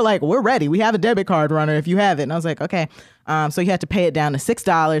they were like, we're ready. We have a debit card runner if you have it. And I was like, okay. So you had to pay it down to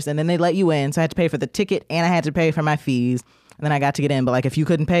 $6 and then they let you in. So I had to pay for the ticket and I had to pay for my fees. And then I got to get in. But like if you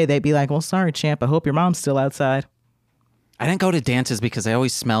couldn't pay, they'd be like, well, sorry, champ. I hope your mom's still outside. I didn't go to dances because I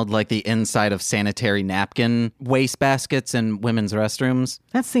always smelled like the inside of sanitary napkin waste baskets in women's restrooms.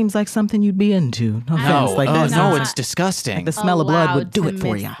 That seems like something you'd be into. No offense. Like that's no, not it's disgusting. the smell of blood would do allowed it to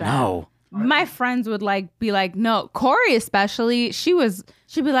for miss you. that. No. My friends would like be like, no, Corey especially, she'd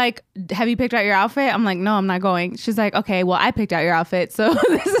be like, have you picked out your outfit? I'm like, no, I'm not going. She's like, okay, well, I picked out your outfit. So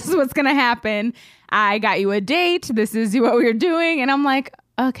this is what's going to happen. I got you a date. This is what we're doing. And I'm like,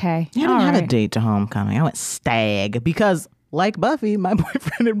 okay. I didn't all have a right. date to homecoming. I went stag because, like Buffy, my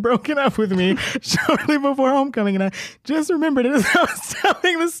boyfriend had broken up with me shortly before homecoming, and I just remembered it as I was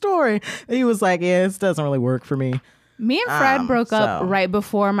telling the story. He was like, yeah, this doesn't really work for me. Me and Fred broke up so- right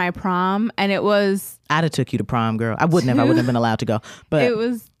before my prom, and it was I'd have took you to prom, girl. I wouldn't have been allowed to go. But it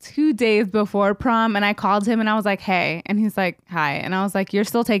was 2 days before prom, and I called him and I was like, hey, and he's like, hi, and I was like, you're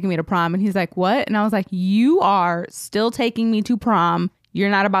still taking me to prom, and he's like, what? And I was like, you are still taking me to prom. You're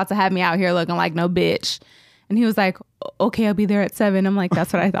not about to have me out here looking like no bitch. And he was like, okay, I'll be there at 7. I'm like,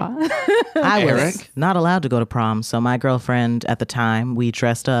 that's what I thought. I was Eric? not allowed to go to prom. So my girlfriend at the time, we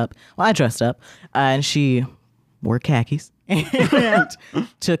dressed up. Well, I dressed up, and she wore khakis and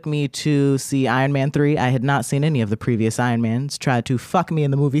took me to see Iron Man 3. I had not seen any of the previous Iron Mans. Tried to fuck me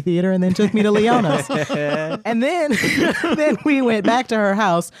in the movie theater and then took me to Leona's. And then we went back to her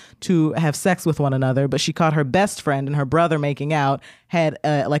house to have sex with one another. But she caught her best friend and her brother making out, had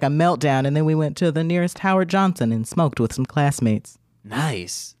like a meltdown. And then we went to the nearest Howard Johnson and smoked with some classmates.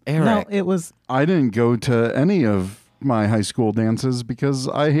 Nice. Eric. No, it was... I didn't go to any of my high school dances because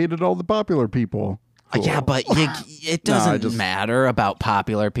I hated all the popular people. Yeah, but it No, doesn't matter about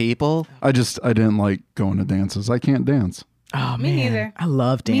popular people. I didn't like going to dances. I can't dance. Oh, Me man. neither. I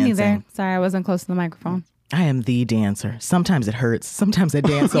love Me dancing. neither. Sorry, I wasn't close to the microphone. I am the dancer. Sometimes it hurts. Sometimes I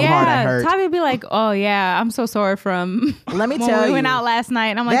dance so hard I hurt. Tommy would be like, oh yeah, I'm so sore from Let me when tell we you, went out last night.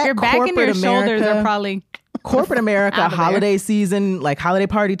 And I'm like, that your back and your corporate shoulders America- are probably corporate America Out of there. holiday season, like holiday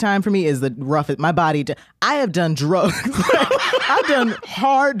party time for me is the roughest. My body, I have done drugs. I've done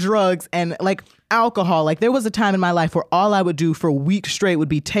hard drugs and like alcohol. Like there was a time in my life where all I would do for weeks straight would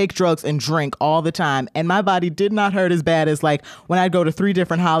be take drugs and drink all the time. And my body did not hurt as bad as like when I'd go to 3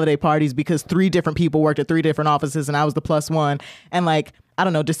 different holiday parties because 3 different people worked at 3 different offices and I was the plus one. And like, I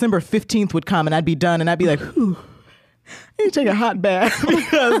don't know, December 15th would come and I'd be done and I'd be like, whew. I need to take a hot bath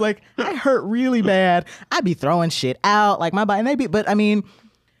because like I hurt really bad. I'd be throwing shit out like my body, and they'd be, but I mean,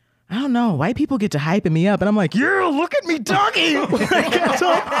 I don't know. White people get to hyping me up, and I'm like, yeah, look at me, doggy. Like,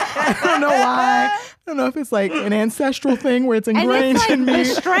 I don't know why. I don't know if it's like an ancestral thing where it's and ingrained it's like in me. the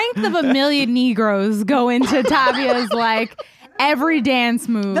strength of a million Negroes go into Tavia's like every dance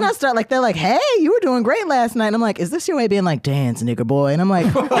move. Then I start like, they're like, hey, you were doing great last night. And I'm like, is this your way of being like, dance, nigger boy? And I'm like,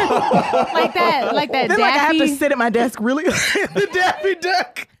 like that then like I have to Daffy. sit at my desk really the Daffy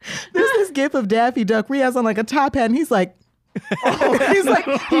Duck. There's this gif of Daffy Duck where he has on like a top hat and he's like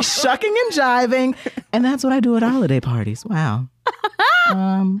he's shucking and jiving. And that's what I do at holiday parties. Wow.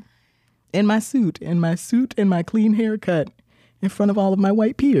 In my suit, in my clean haircut, in front of all of my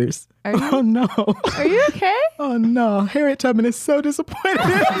white peers. Are you- Oh no. Are you okay? Oh no. Harriet Tubman is so disappointed in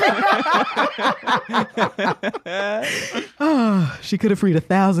me. Oh, she could have freed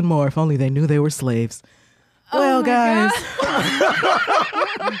 1,000 more if only they knew they were slaves. Well, my guys,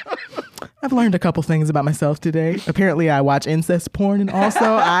 I've learned a couple things about myself today. Apparently, I watch incest porn, and also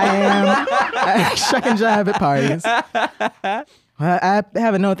I shuck and jive at parties. I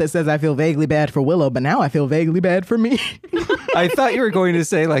have a note that says I feel vaguely bad for Willow, but now I feel vaguely bad for me. I thought you were going to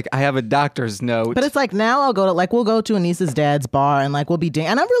say, like, I have a doctor's note. But it's like now I'll go to, like, we'll go to Anissa's dad's bar and like we'll be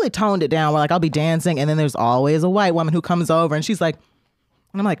and I've really toned it down where like I'll be dancing and then there's always a white woman who comes over and she's like,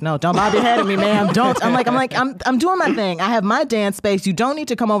 and I'm like, no, don't bob your head at me, ma'am. Don't. I'm doing my thing. I have my dance space. You don't need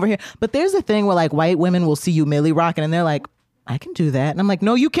to come over here. But there's a thing where like white women will see you Millie rocking and they're like, I can do that. And I'm like,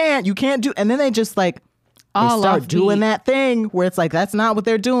 no, you can't. You can't do. And then they just like, they All start off doing beat. that thing where it's like, that's not what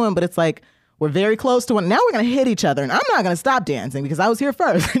they're doing. But it's like, we're very close to one. Now we're going to hit each other. And I'm not going to stop dancing because I was here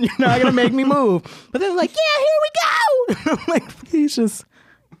first. And you're not going to make me move. But then like, yeah, here we go. I'm like, please just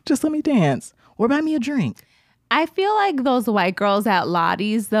let me dance or buy me a drink. I feel like those white girls at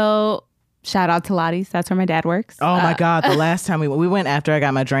Lottie's though, Shout out to Lottie's. That's where my dad works. Oh my God. The last time we went after I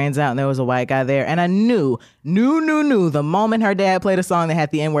got my drains out and there was a white guy there. And I knew the moment her dad played a song that had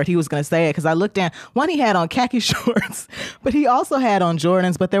the N word, he was going to say it. Because I looked down. One, he had on khaki shorts, but he also had on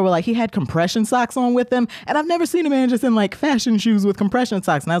Jordans. But they were like, he had compression socks on with him. And I've never seen a man just in like fashion shoes with compression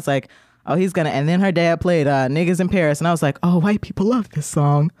socks. And I was like, oh, he's going to. And then her dad played Niggas in Paris. And I was like, oh, white people love this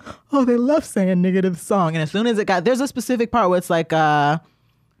song. Oh, they love saying nigga to the song. And as soon as it got, there's a specific part where it's like,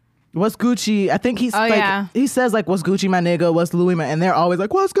 what's Gucci? I think he's he says like, what's Gucci, my nigga? What's Louis, my, and they're always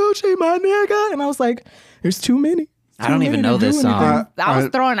like, what's Gucci, my nigga? And I was like, there's too many. I don't even know this song. I was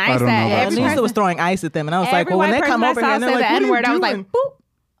throwing ice don't know at that every song. person. Was throwing ice at them, and I was like, Every well, when white they come person over I here, saw and they're say like, the what N-word, are I you was doing? like, boop.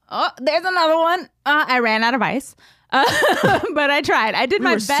 Oh, there's another one. I ran out of ice. But I tried. I did We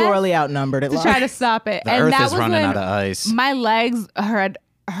my were best sorely outnumbered at to try to stop it. The and earth that is was running when out of ice. my legs hurt.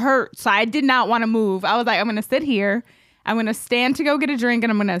 So I did not want to move. I was like, I'm going to sit here. I'm going to stand to go get a drink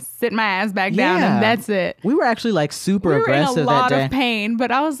and I'm going to sit my ass back down and that's it. We were actually like super We were in a aggressive lot that day. of pain,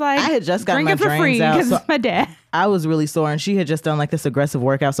 but I was like, I had just gotten drink my it for free drains out, because so- it's my dad. I was really sore, and she had just done like this aggressive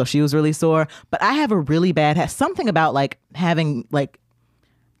workout, so she was really sore. But I have a really bad something about like having like.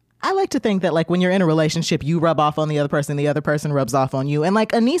 I like to think that like when you're in a relationship, you rub off on the other person rubs off on you. And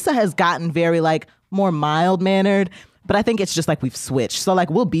like Anissa has gotten very like more mild mannered, but I think it's just like we've switched. So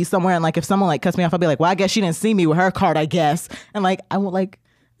like we'll be somewhere and like if someone like cuts me off, I'll be like, well, I guess she didn't see me with her card, I guess. And like I won't like,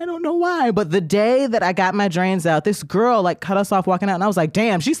 I don't know why, but the day that I got my drains out, this girl like cut us off walking out and I was like,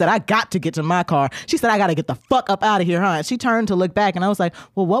 damn, she said, I got to get to my car. She said, I got to get the fuck up out of here, huh? And she turned to look back and I was like,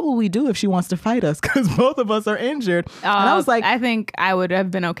 well, what will we do if she wants to fight us? Because both of us are injured. And I was like, I think I would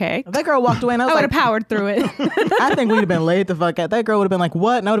have been okay. that girl walked away and I was I would like, have powered through it. I think we'd have been laid the fuck out. That girl would have been like,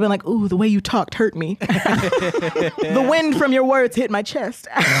 what? And I would have been like, ooh, the way you talked hurt me. The wind from your words hit my chest.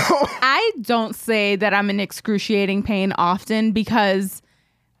 I don't say that I'm in excruciating pain often because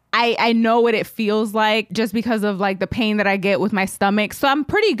I know what it feels like just because of like the pain that I get with my stomach. So I'm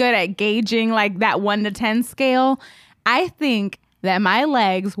pretty good at gauging like that 1 to 10 scale. I think that my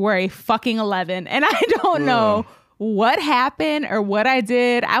legs were a fucking 11 and I don't know what happened or what I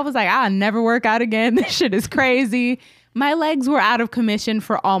did. I was like, I'll never work out again. This shit is crazy. My legs were out of commission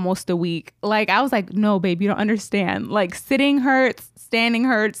for almost a week. Like I was like, no, babe, you don't understand. Like sitting hurts, standing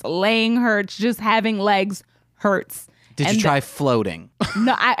hurts, laying hurts, just having legs hurts. Did you try floating?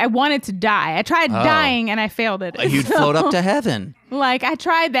 No, I wanted to die. I tried dying and I failed it. You'd float up to heaven. Like I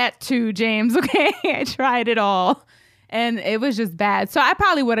tried that too, James. Okay. I tried it all. And it was just bad. So I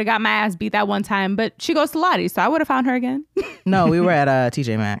probably would have got my ass beat that one time, but she goes to Lottie, so I would have found her again. No, we were at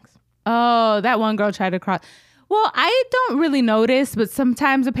TJ Maxx. Oh, that one girl tried to cross. Well, I don't really notice, but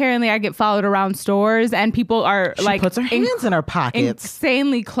sometimes apparently I get followed around stores and people are She like puts her hands in her pockets.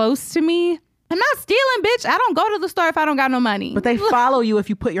 insanely close to me. I'm not stealing, bitch. I don't go to the store if I don't got no money. But they follow you if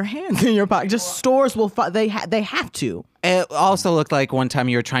you put your hands in your pocket. Just stores will they have to. It also looked like one time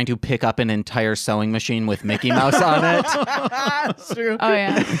you were trying to pick up an entire sewing machine with Mickey Mouse on it. That's true. Oh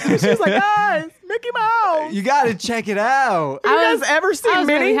yeah. She's like, guys, Mickey Mouse. You got to check it out. You guys ever seen I was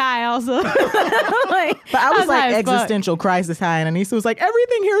Minnie? really high also. But I was like high as fuck. existential crisis high, and Anissa was like,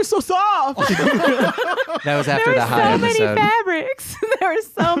 everything here is so soft. That was after There the were high so many episode. fabrics. There were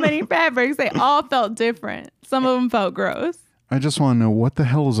so many fabrics. They all felt different. Some of them felt gross. I just want to know what the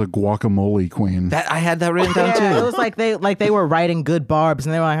hell is a guacamole queen? That I had that written down Yeah, it too. was like they were writing good barbs,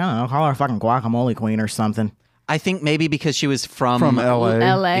 and they were like, I don't know, call her a fucking guacamole queen or something. I think maybe because she was from LA.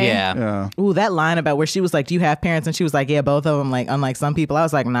 LA. Yeah. Yeah. Ooh, that line about where she was like, do you have parents? And she was like, yeah, both of them. Like, unlike some people, I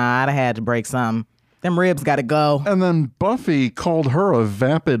was like, nah, I'd have had to break some. Them ribs got to go. And then Buffy called her a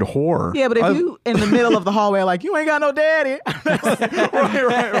vapid whore. Yeah, but if you in the middle of the hallway like, you ain't got no daddy,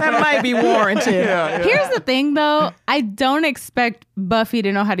 that might be warranted. Here's the thing, though. I don't expect Buffy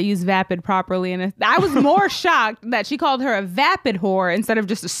to know how to use vapid properly. And I was more shocked that she called her a vapid whore instead of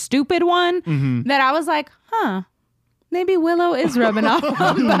just a stupid one. That I was like, huh, maybe Willow is rubbing off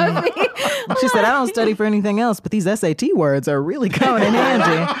on Buffy. She said, I don't study for anything else, but these SAT words are really coming in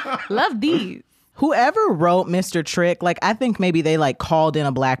handy. Love these. Whoever wrote Mr. Trick, like, I think maybe they like called in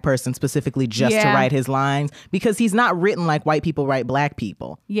a black person specifically just to Yeah. write his lines because he's not written like white people write black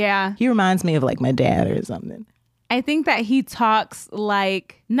people. Yeah. He reminds me of like my dad or something. I think that he talks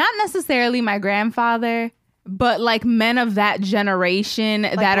like not necessarily my grandfather, but like men of that generation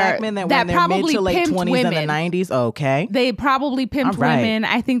Like that black are men that that when they're probably mid to late pimped 20s women. and the 90s. Okay. They probably pimped All right. women.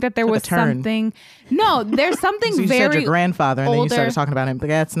 I think that there Took a was turn. something. No, there's something So you very said your grandfather, and then you older. started talking about him. But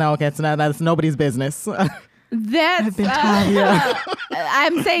that's nobody's business. That's been tired.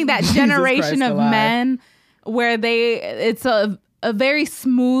 I'm saying that Jesus generation Christ of alive. men where it's a very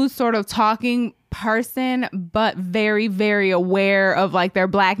smooth sort of talking person, but very, very aware of like their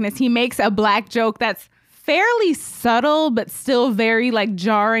blackness. He makes a black joke that's fairly subtle, but still very like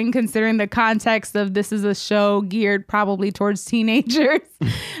jarring considering the context of this is a show geared probably towards teenagers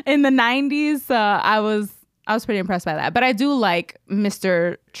in the 90s. I was pretty impressed by that. But I do like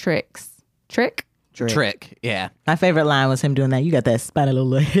Mr. Trick? Trick, yeah. My favorite line was him doing that. You got that spiny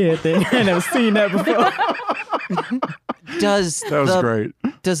little head thing. I never seen that before. That was great.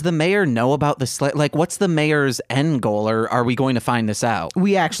 Does the mayor know about the sled? Like, what's the mayor's end goal, or are we going to find this out?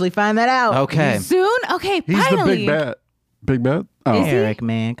 We actually find that out. Okay. Soon? Okay, He's finally. the big bat. Big bat? Oh. Eric,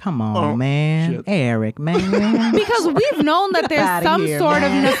 man. Come on, man. shit. Eric, man. Because we've known that there's outta some here, sort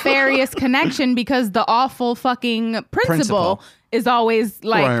man. of nefarious connection because the awful fucking principal is always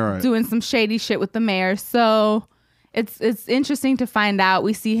like Right. doing some shady shit with the mayor. So it's interesting to find out.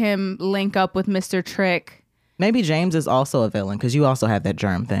 We see him link up with Mr. Trick. Maybe James is also a villain because you also have that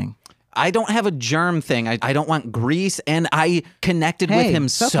germ thing. I don't have a germ thing. I don't want grease, and I connected with Hey, him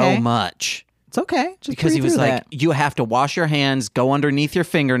it's so okay. much. It's okay. Just Because he breathe was through like, you have to wash your hands, go underneath your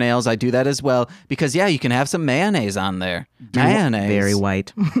fingernails. I do that as well. Because, yeah, you can have some mayonnaise on there. Mayonnaise. Very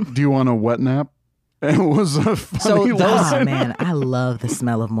white. Do you want a wet nap? It was a funny So those- line. Oh man, I love the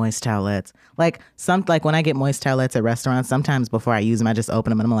smell of moist towelettes. Like when I get moist towelettes at restaurants, sometimes before I use them, I just open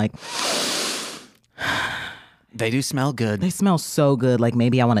them and I'm like, They do smell good. they smell so good. Like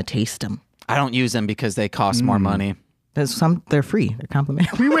maybe I want to taste them. I don't use them because they cost more money. They're free. They're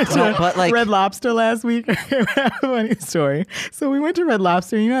complimentary. We went to No, but, like- Red Lobster last week. Funny story. So we went to Red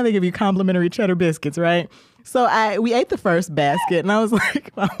Lobster. You know how they give you complimentary cheddar biscuits, right? So we ate the first basket, and I was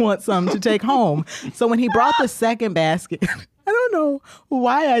like, I want some to take home. So when he brought the second basket, I don't know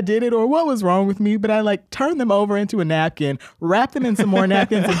why I did it or what was wrong with me, but I like turned them over into a napkin, wrapped them in some more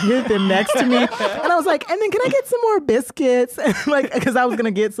napkins, and hid them next to me. And I was like, and then can I get some more biscuits? Like, because I was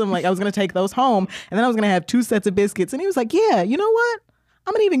gonna get some, like I was gonna take those home, and then I was gonna have 2 sets of biscuits. And he was like, yeah, you know what?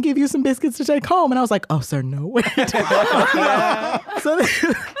 I'm gonna even give you some biscuits to take home. And I was like, oh, sir, no, wait.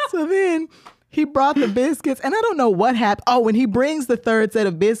 So then he brought the biscuits, and I don't know what happened. Oh, when he brings the third set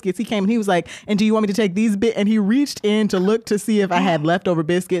of biscuits, he came and he was like, and do you want me to take these And he reached in to look to see if I had leftover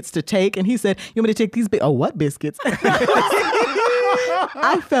biscuits to take. And he said, you want me to take these Oh, what biscuits?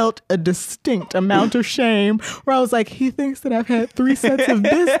 I felt a distinct amount of shame where I was like, he thinks that I've had 3 sets of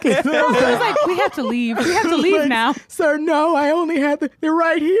biscuits. And I was I was like, we have to leave. We have to leave like, now. Sir, no, I only had they're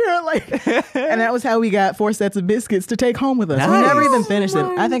right here. Like, and that was how we got 4 sets of biscuits to take home with us. We Nice. never even finished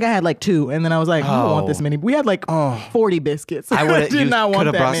them. I think I had like 2, and then I was like, I don't want this many. We had like 40 biscuits. I would did not could want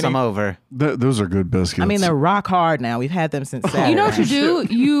have that brought many. some over. Those are good biscuits. I mean, they're rock hard now. We've had them since Saturday. You know what you do?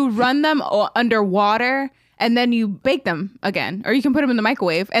 You run them under water and then you bake them again. Or you can put them in the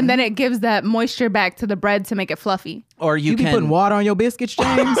microwave and then it gives that moisture back to the bread to make it fluffy. Or you You be can putting water on your biscuits,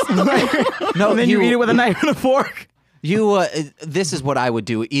 James? No, and then you eat it with a knife and a fork. This is what I would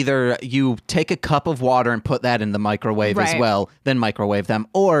do. Either you take a cup of water and put that in the microwave as Right. well, then microwave them,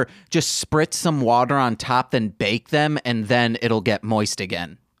 or just spritz some water on top, then bake them, and then it'll get moist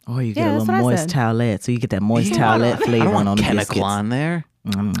again. Or you get Yeah, a that's little what I moist said. towelette, so you get that moist I towelette flavor don't want on the chemical biscuits. on there.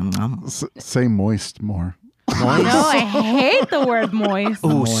 Say moist more. No, I hate the word moist. Ooh,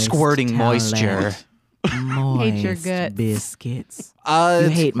 Moist squirting towelette. moisture. Moist Hate your guts. biscuits. You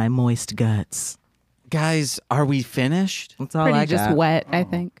hate my moist guts. Guys, are we finished? That's all Pretty I just got. wet, I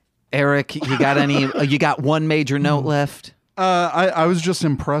think. Eric, you got any? You got one major note left? I was just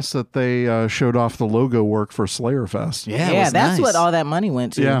impressed that they showed off the logo work for Slayer Fest. Yeah, it Yeah, was that's nice. what all that money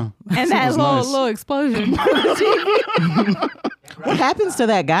went to. Yeah. And that was little nice. little explosion. What happens to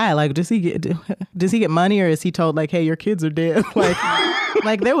that guy? Like, does he get money, or is he told like, hey, your kids are dead?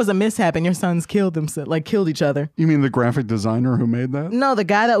 Like there was a mishap and your sons killed each other. You mean the graphic designer who made that? No, the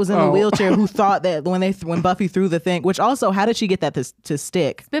guy that was in the Oh. wheelchair who thought that when Buffy threw the thing, which also, how did she get that to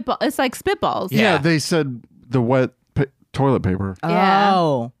stick? Spitball. It's like spitballs. Yeah. They said the wet toilet paper. Yeah.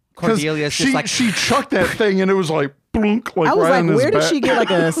 Oh. 'Cause Cordelia's just she, like, she chucked that thing and it was like blunk, like I was right like, on his where did back. she get like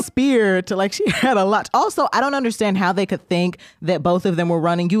a spear to like? She had a lot. Also, I don't understand how they could think that both of them were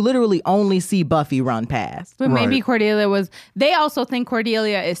running. You literally only see Buffy run past. But maybe Right. Cordelia was. They also think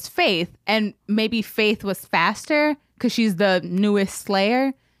Cordelia is Faith, and maybe Faith was faster because she's the newest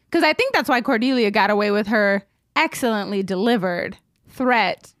Slayer. Because I think that's why Cordelia got away with her excellently delivered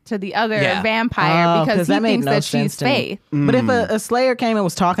threat to the other Yeah. vampire Oh, because he that made thinks no that sense she's to me. Faith. But if a Slayer came and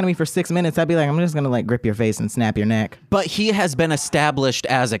was talking to me for 6 minutes, I'd be like, I'm just gonna like grip your face and snap your neck. but he has been established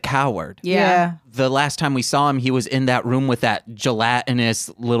as a coward. Yeah. The last time we saw him, he was in that room with that gelatinous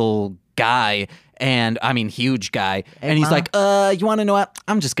little guy, and I mean, huge guy. And he's Ma. like, you want to know what?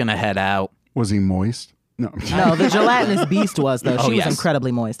 I'm just gonna head out. Was he moist? No. No, the gelatinous beast was, though. Oh, She was yes.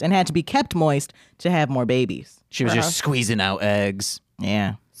 incredibly moist and had to be kept moist to have more babies. She was just squeezing out eggs.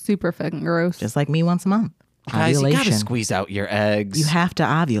 Yeah. Super fucking gross. Just like me once a month. Guys, you gotta Ovulation. squeeze out your eggs. You have to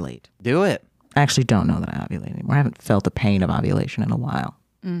ovulate. Do it. I actually don't know that I ovulate anymore. I haven't felt the pain of ovulation in a while.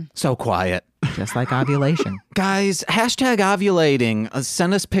 So quiet. Just like ovulation. Guys, hashtag ovulating.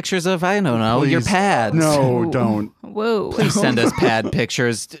 Send us pictures of, I don't know, your Please. pads. No, don't. Whoa. Please send us pad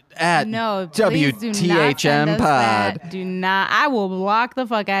pictures at No, please do not send WTHM us Pod. that. Do not. I will block the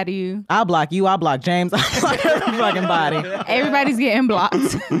fuck out of you. I'll block you. I'll block James. I'll block every fucking body. Everybody's getting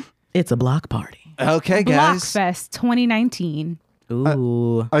blocked. It's a block party. Okay, guys. Blockfest 2019.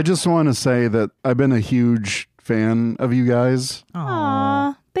 Ooh. I just want to say that I've been a huge fan of you guys.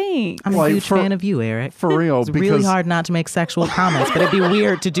 Aw, thanks. I'm a Like, huge for- fan of you, Eric. For real. It's because really hard not to make sexual comments, but it'd be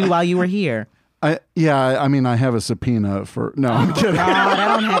weird to do while you were here. I mean, I have a subpoena for. No, I'm kidding. God, I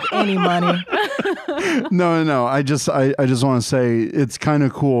don't have any money. No. I just want to say it's kind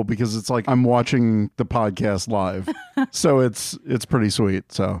of cool because it's like I'm watching the podcast live, so it's pretty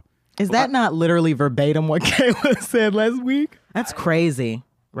sweet. So Is that not literally verbatim what Kayla said last week? That's crazy.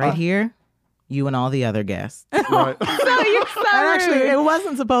 Right here, you and all the other guests. right. And actually, it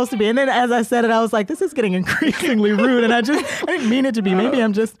wasn't supposed to be. And then as I said it, I was like, this is getting increasingly rude. And I didn't mean it to be. Maybe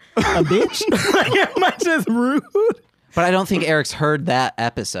I'm just a bitch. Like, am I just rude? But I don't think Eric's heard that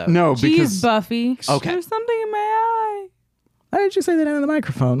episode. No, Jeez, because Buffy. Okay. There's something in my eye. Why did you say that into the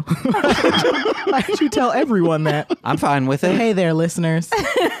microphone? Why did you tell everyone that? I'm fine with it. Hey there, listeners.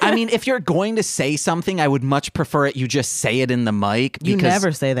 I mean, if you're going to say something, I would much prefer it you just say it in the mic. You because-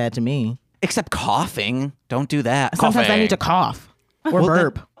 never say that to me. Except coughing. Don't do that. Sometimes I Coughing. need to cough or Well,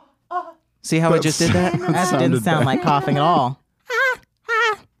 burp. See how I just did that? That sounded didn't sound bad. like coughing at all.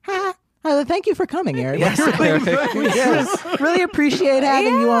 Thank you for coming, Eric. Really appreciate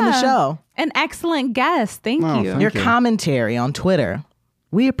having you on the Yeah. show. An excellent guest. Thank Oh, you. thank Your you. commentary on Twitter.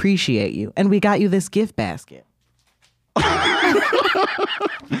 We appreciate you. And we got you this gift basket.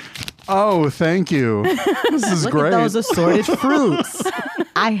 oh, thank you. This is Look great. at those assorted fruits.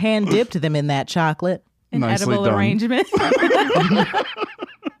 I hand dipped them in that chocolate. An Nicely edible done. arrangement.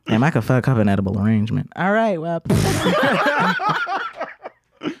 Damn, I could fuck up an edible arrangement. All right, well.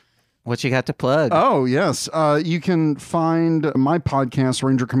 What you got to plug? Oh, yes. You can find my podcast,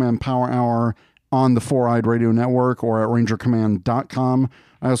 Ranger Command Power Hour, on the Four Eyed Radio Network or at rangercommand.com.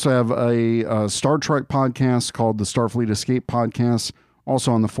 I also have a Star Trek podcast called the Starfleet Escape Podcast,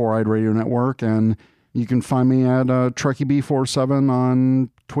 also on the Four Eyed Radio Network. And you can find me at TrekkieB47 on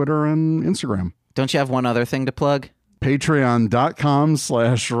Twitter and Instagram. Don't you have one other thing to plug?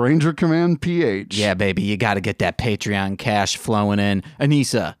 Patreon.com/RangerCommandPH. Yeah, baby, you got to get that Patreon cash flowing in.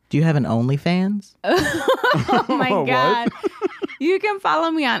 Anissa. Do you have an OnlyFans? Oh my God. You can follow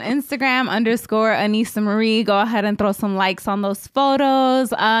me on Instagram _Anissa Marie. Go ahead and throw some likes on those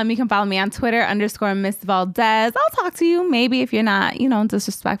photos. You can follow me on Twitter _Miss Valdez. I'll talk to you maybe if you're not,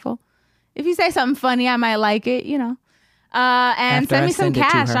 disrespectful. If you say something funny, I might like it, And After send I me some send it to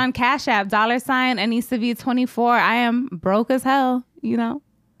cash her. on Cash App, $AnissaV24. I am broke as hell,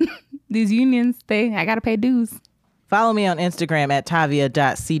 These unions, I got to pay dues. Follow me on Instagram at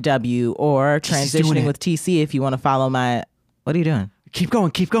Tavia.cw or doing Transitioning it. with TC if you want to follow my... What are you doing? Keep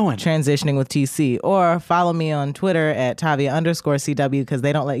going. Transitioning with TC. Or follow me on Twitter at Tavia_CW because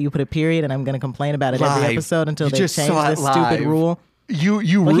they don't let you put a period and I'm going to complain about it every Live. episode until You they just change saw it this stupid live. rule. You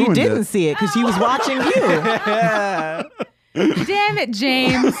Well, ruined you didn't it. see it because he was watching you. Damn it,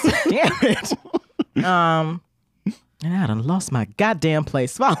 James. Damn it. And I done lost my goddamn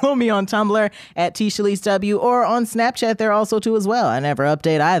place. Follow me on Tumblr at TShaliceW or on Snapchat there also too as well. I never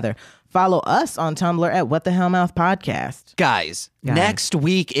update either. Follow us on Tumblr at What the Hellmouth Podcast. Guys, next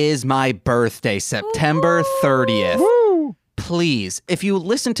week is my birthday, September 30th. Please, if you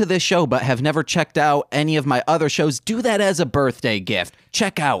listen to this show but have never checked out any of my other shows, do that as a birthday gift.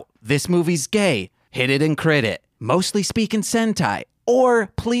 Check out This Movie's Gay, Hit It and Crit It, Mostly Speaking Sentai, or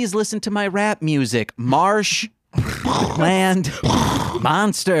please listen to my rap music, Marsh, Land,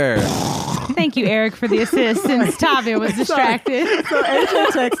 Monster. Thank you, Eric, for the assist since Tavia was distracted. So AJ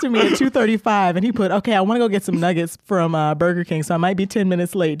texted me at 2:35 and he put, okay, I want to go get some nuggets from Burger King, so I might be 10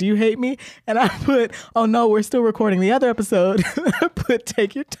 minutes late. Do you hate me? And I put, oh no, we're still recording the other episode. I put,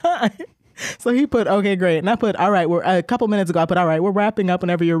 take your time. So he put, okay, great. And I put, all right, we're a couple minutes ago, I put, all right, we're wrapping up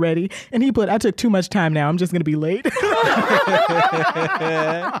whenever you're ready. And he put, I took too much time now. I'm just going to be late.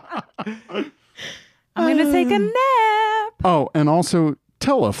 I'm going to take a nap. Oh, and also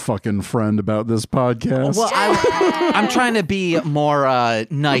tell a fucking friend about this podcast. Well, I'm trying to be more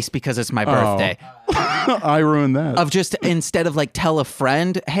nice because it's my birthday. I ruined that. Of just instead of like tell a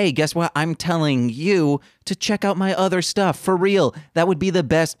friend, hey, guess what? I'm telling you to check out my other stuff. For real. That would be the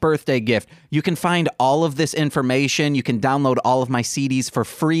best birthday gift. You can find all of this information. You can download all of my CDs for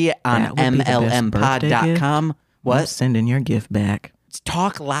free on That would be the best birthday mlmpod.com. I'm What? sending your gift back.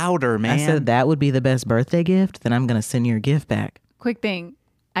 Talk louder, man. I said that would be the best birthday gift. Then I'm gonna send your gift back. Quick thing.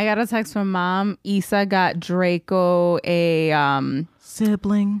 I got a text from Mom. Issa got Draco a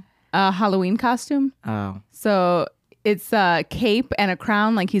Sibling. Halloween costume. Oh. So it's a cape and a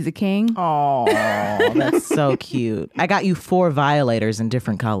crown like he's a king. Oh, that's so cute. I got you 4 violators in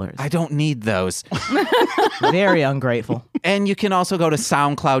different colors. I don't need those. Very ungrateful. And you can also go to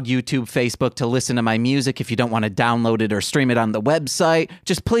SoundCloud, YouTube, Facebook to listen to my music if you don't want to download it or stream it on the website.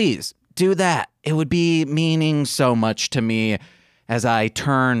 Just please do that. It would be meaning so much to me as I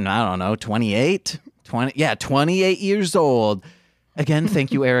turn, I don't know, 28 years old. Again,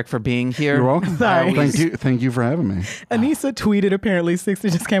 thank you, Eric, for being here. You're welcome. Sorry. Thank you for having me. Anissa tweeted apparently 60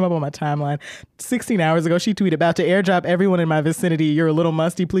 just came up on my timeline 16 hours ago. She tweeted about to airdrop everyone in my vicinity. You're a little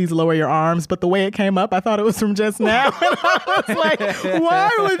musty. Please lower your arms. But the way it came up, I thought it was from just now. And I was like,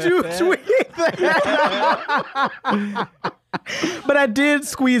 why would you tweet that? But I did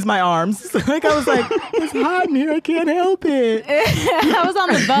squeeze my arms. Like I was like, it's hot in here. I can't help it. I was on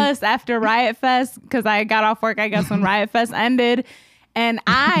the bus after Riot Fest because I got off work, I guess, when Riot Fest ended. And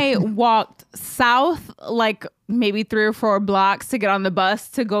I walked south like maybe 3 or 4 blocks to get on the bus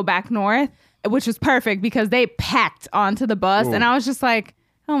to go back north, which was perfect because they packed onto the bus. Ooh. And I was just like,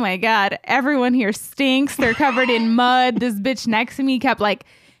 oh my God, everyone here stinks. They're covered in mud. This bitch next to me kept like,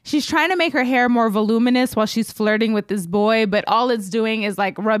 she's trying to make her hair more voluminous while she's flirting with this boy, but all it's doing is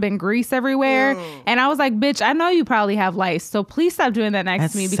like rubbing grease everywhere. And I was like, bitch, I know you probably have lice, so please stop doing that next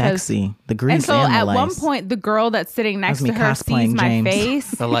That's to me because sexy. The grease and so and the at one lice. point, the girl that's sitting next me to her cosplaying sees my James.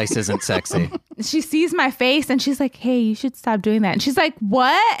 face. The lice isn't sexy. She sees my face and she's like, hey, you should stop doing that. And she's like,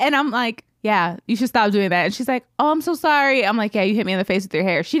 what? And I'm like, yeah, you should stop doing that. And she's like, oh, I'm so sorry. I'm like, yeah, you hit me in the face with your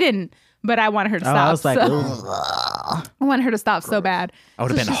hair. She didn't, but I wanted her to stop. I was like, I wanted her to stop so bad. I would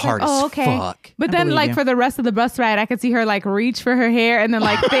have been she's hard like, as fuck. But then, believe like, you. for the rest of the bus ride, I could see her, like, reach for her hair and then,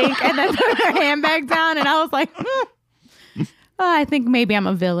 like, think and then put her hand back down. And I was like, I think maybe I'm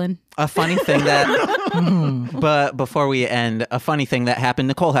a villain. A funny thing that, but before we end, a funny thing that happened.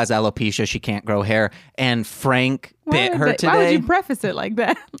 Nicole has alopecia; she can't grow hair, and Frank bit her today. Why would you preface it like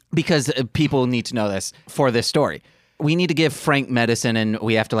that? Because people need to know this for this story. We need to give Frank medicine, and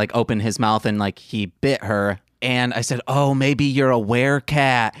we have to like open his mouth, and like he bit her, and I said, "Oh, maybe you're a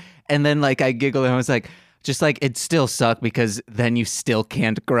werecat," and then like I giggled and I was like. Just like it still sucked because then you still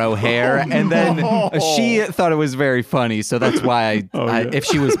can't grow hair. And then she thought it was very funny. So that's why if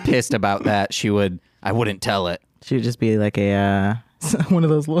she was pissed about that, I wouldn't tell it. she would just be like a one of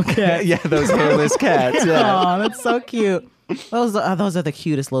those little cats. Yeah, those hairless cats. Yeah. Oh, that's so cute. Those are the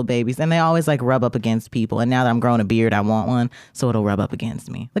cutest little babies, and they always like rub up against people. And now that I'm growing a beard, I want one, so it'll rub up against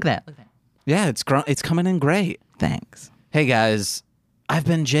me. Look at that. Look at that. Yeah, it's coming in great. Thanks. Hey guys, I've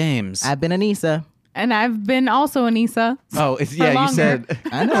been James. I've been Anissa. And I've been also Anissa. Oh, yeah, you longer. said.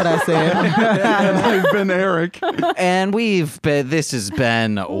 I know what I said. And I've been Eric. And this has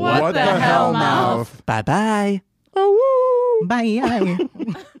been What the Hell Mouth? Bye bye. Bye.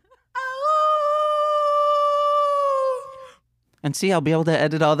 And see, I'll be able to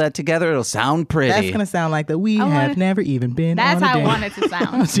edit all that together. It'll sound pretty. That's gonna sound like we I have wanna- never even been. That's on a how I date. want it to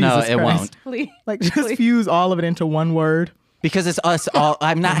sound. Jesus No, it Christ. won't. Please. Like just fuse all of it into one word. Because it's us all.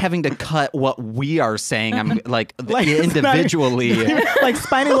 I'm not having to cut what we are saying. I'm like, Like, it's not- individually. Like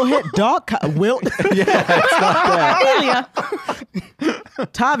spiny little hit dog wilt. Yeah, it's not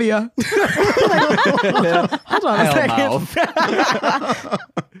that. Tavia. Hold on a Hell second. mouth.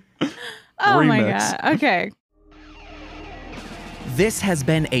 Oh my Remix. God. Okay. This has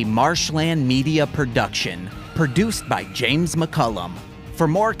been a Marshland Media production, produced by James McCullum. For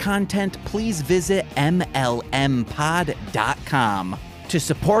more content, please visit mlmpod.com. To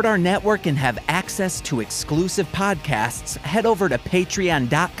support our network and have access to exclusive podcasts, head over to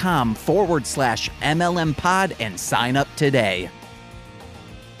patreon.com/MLMpod and sign up today.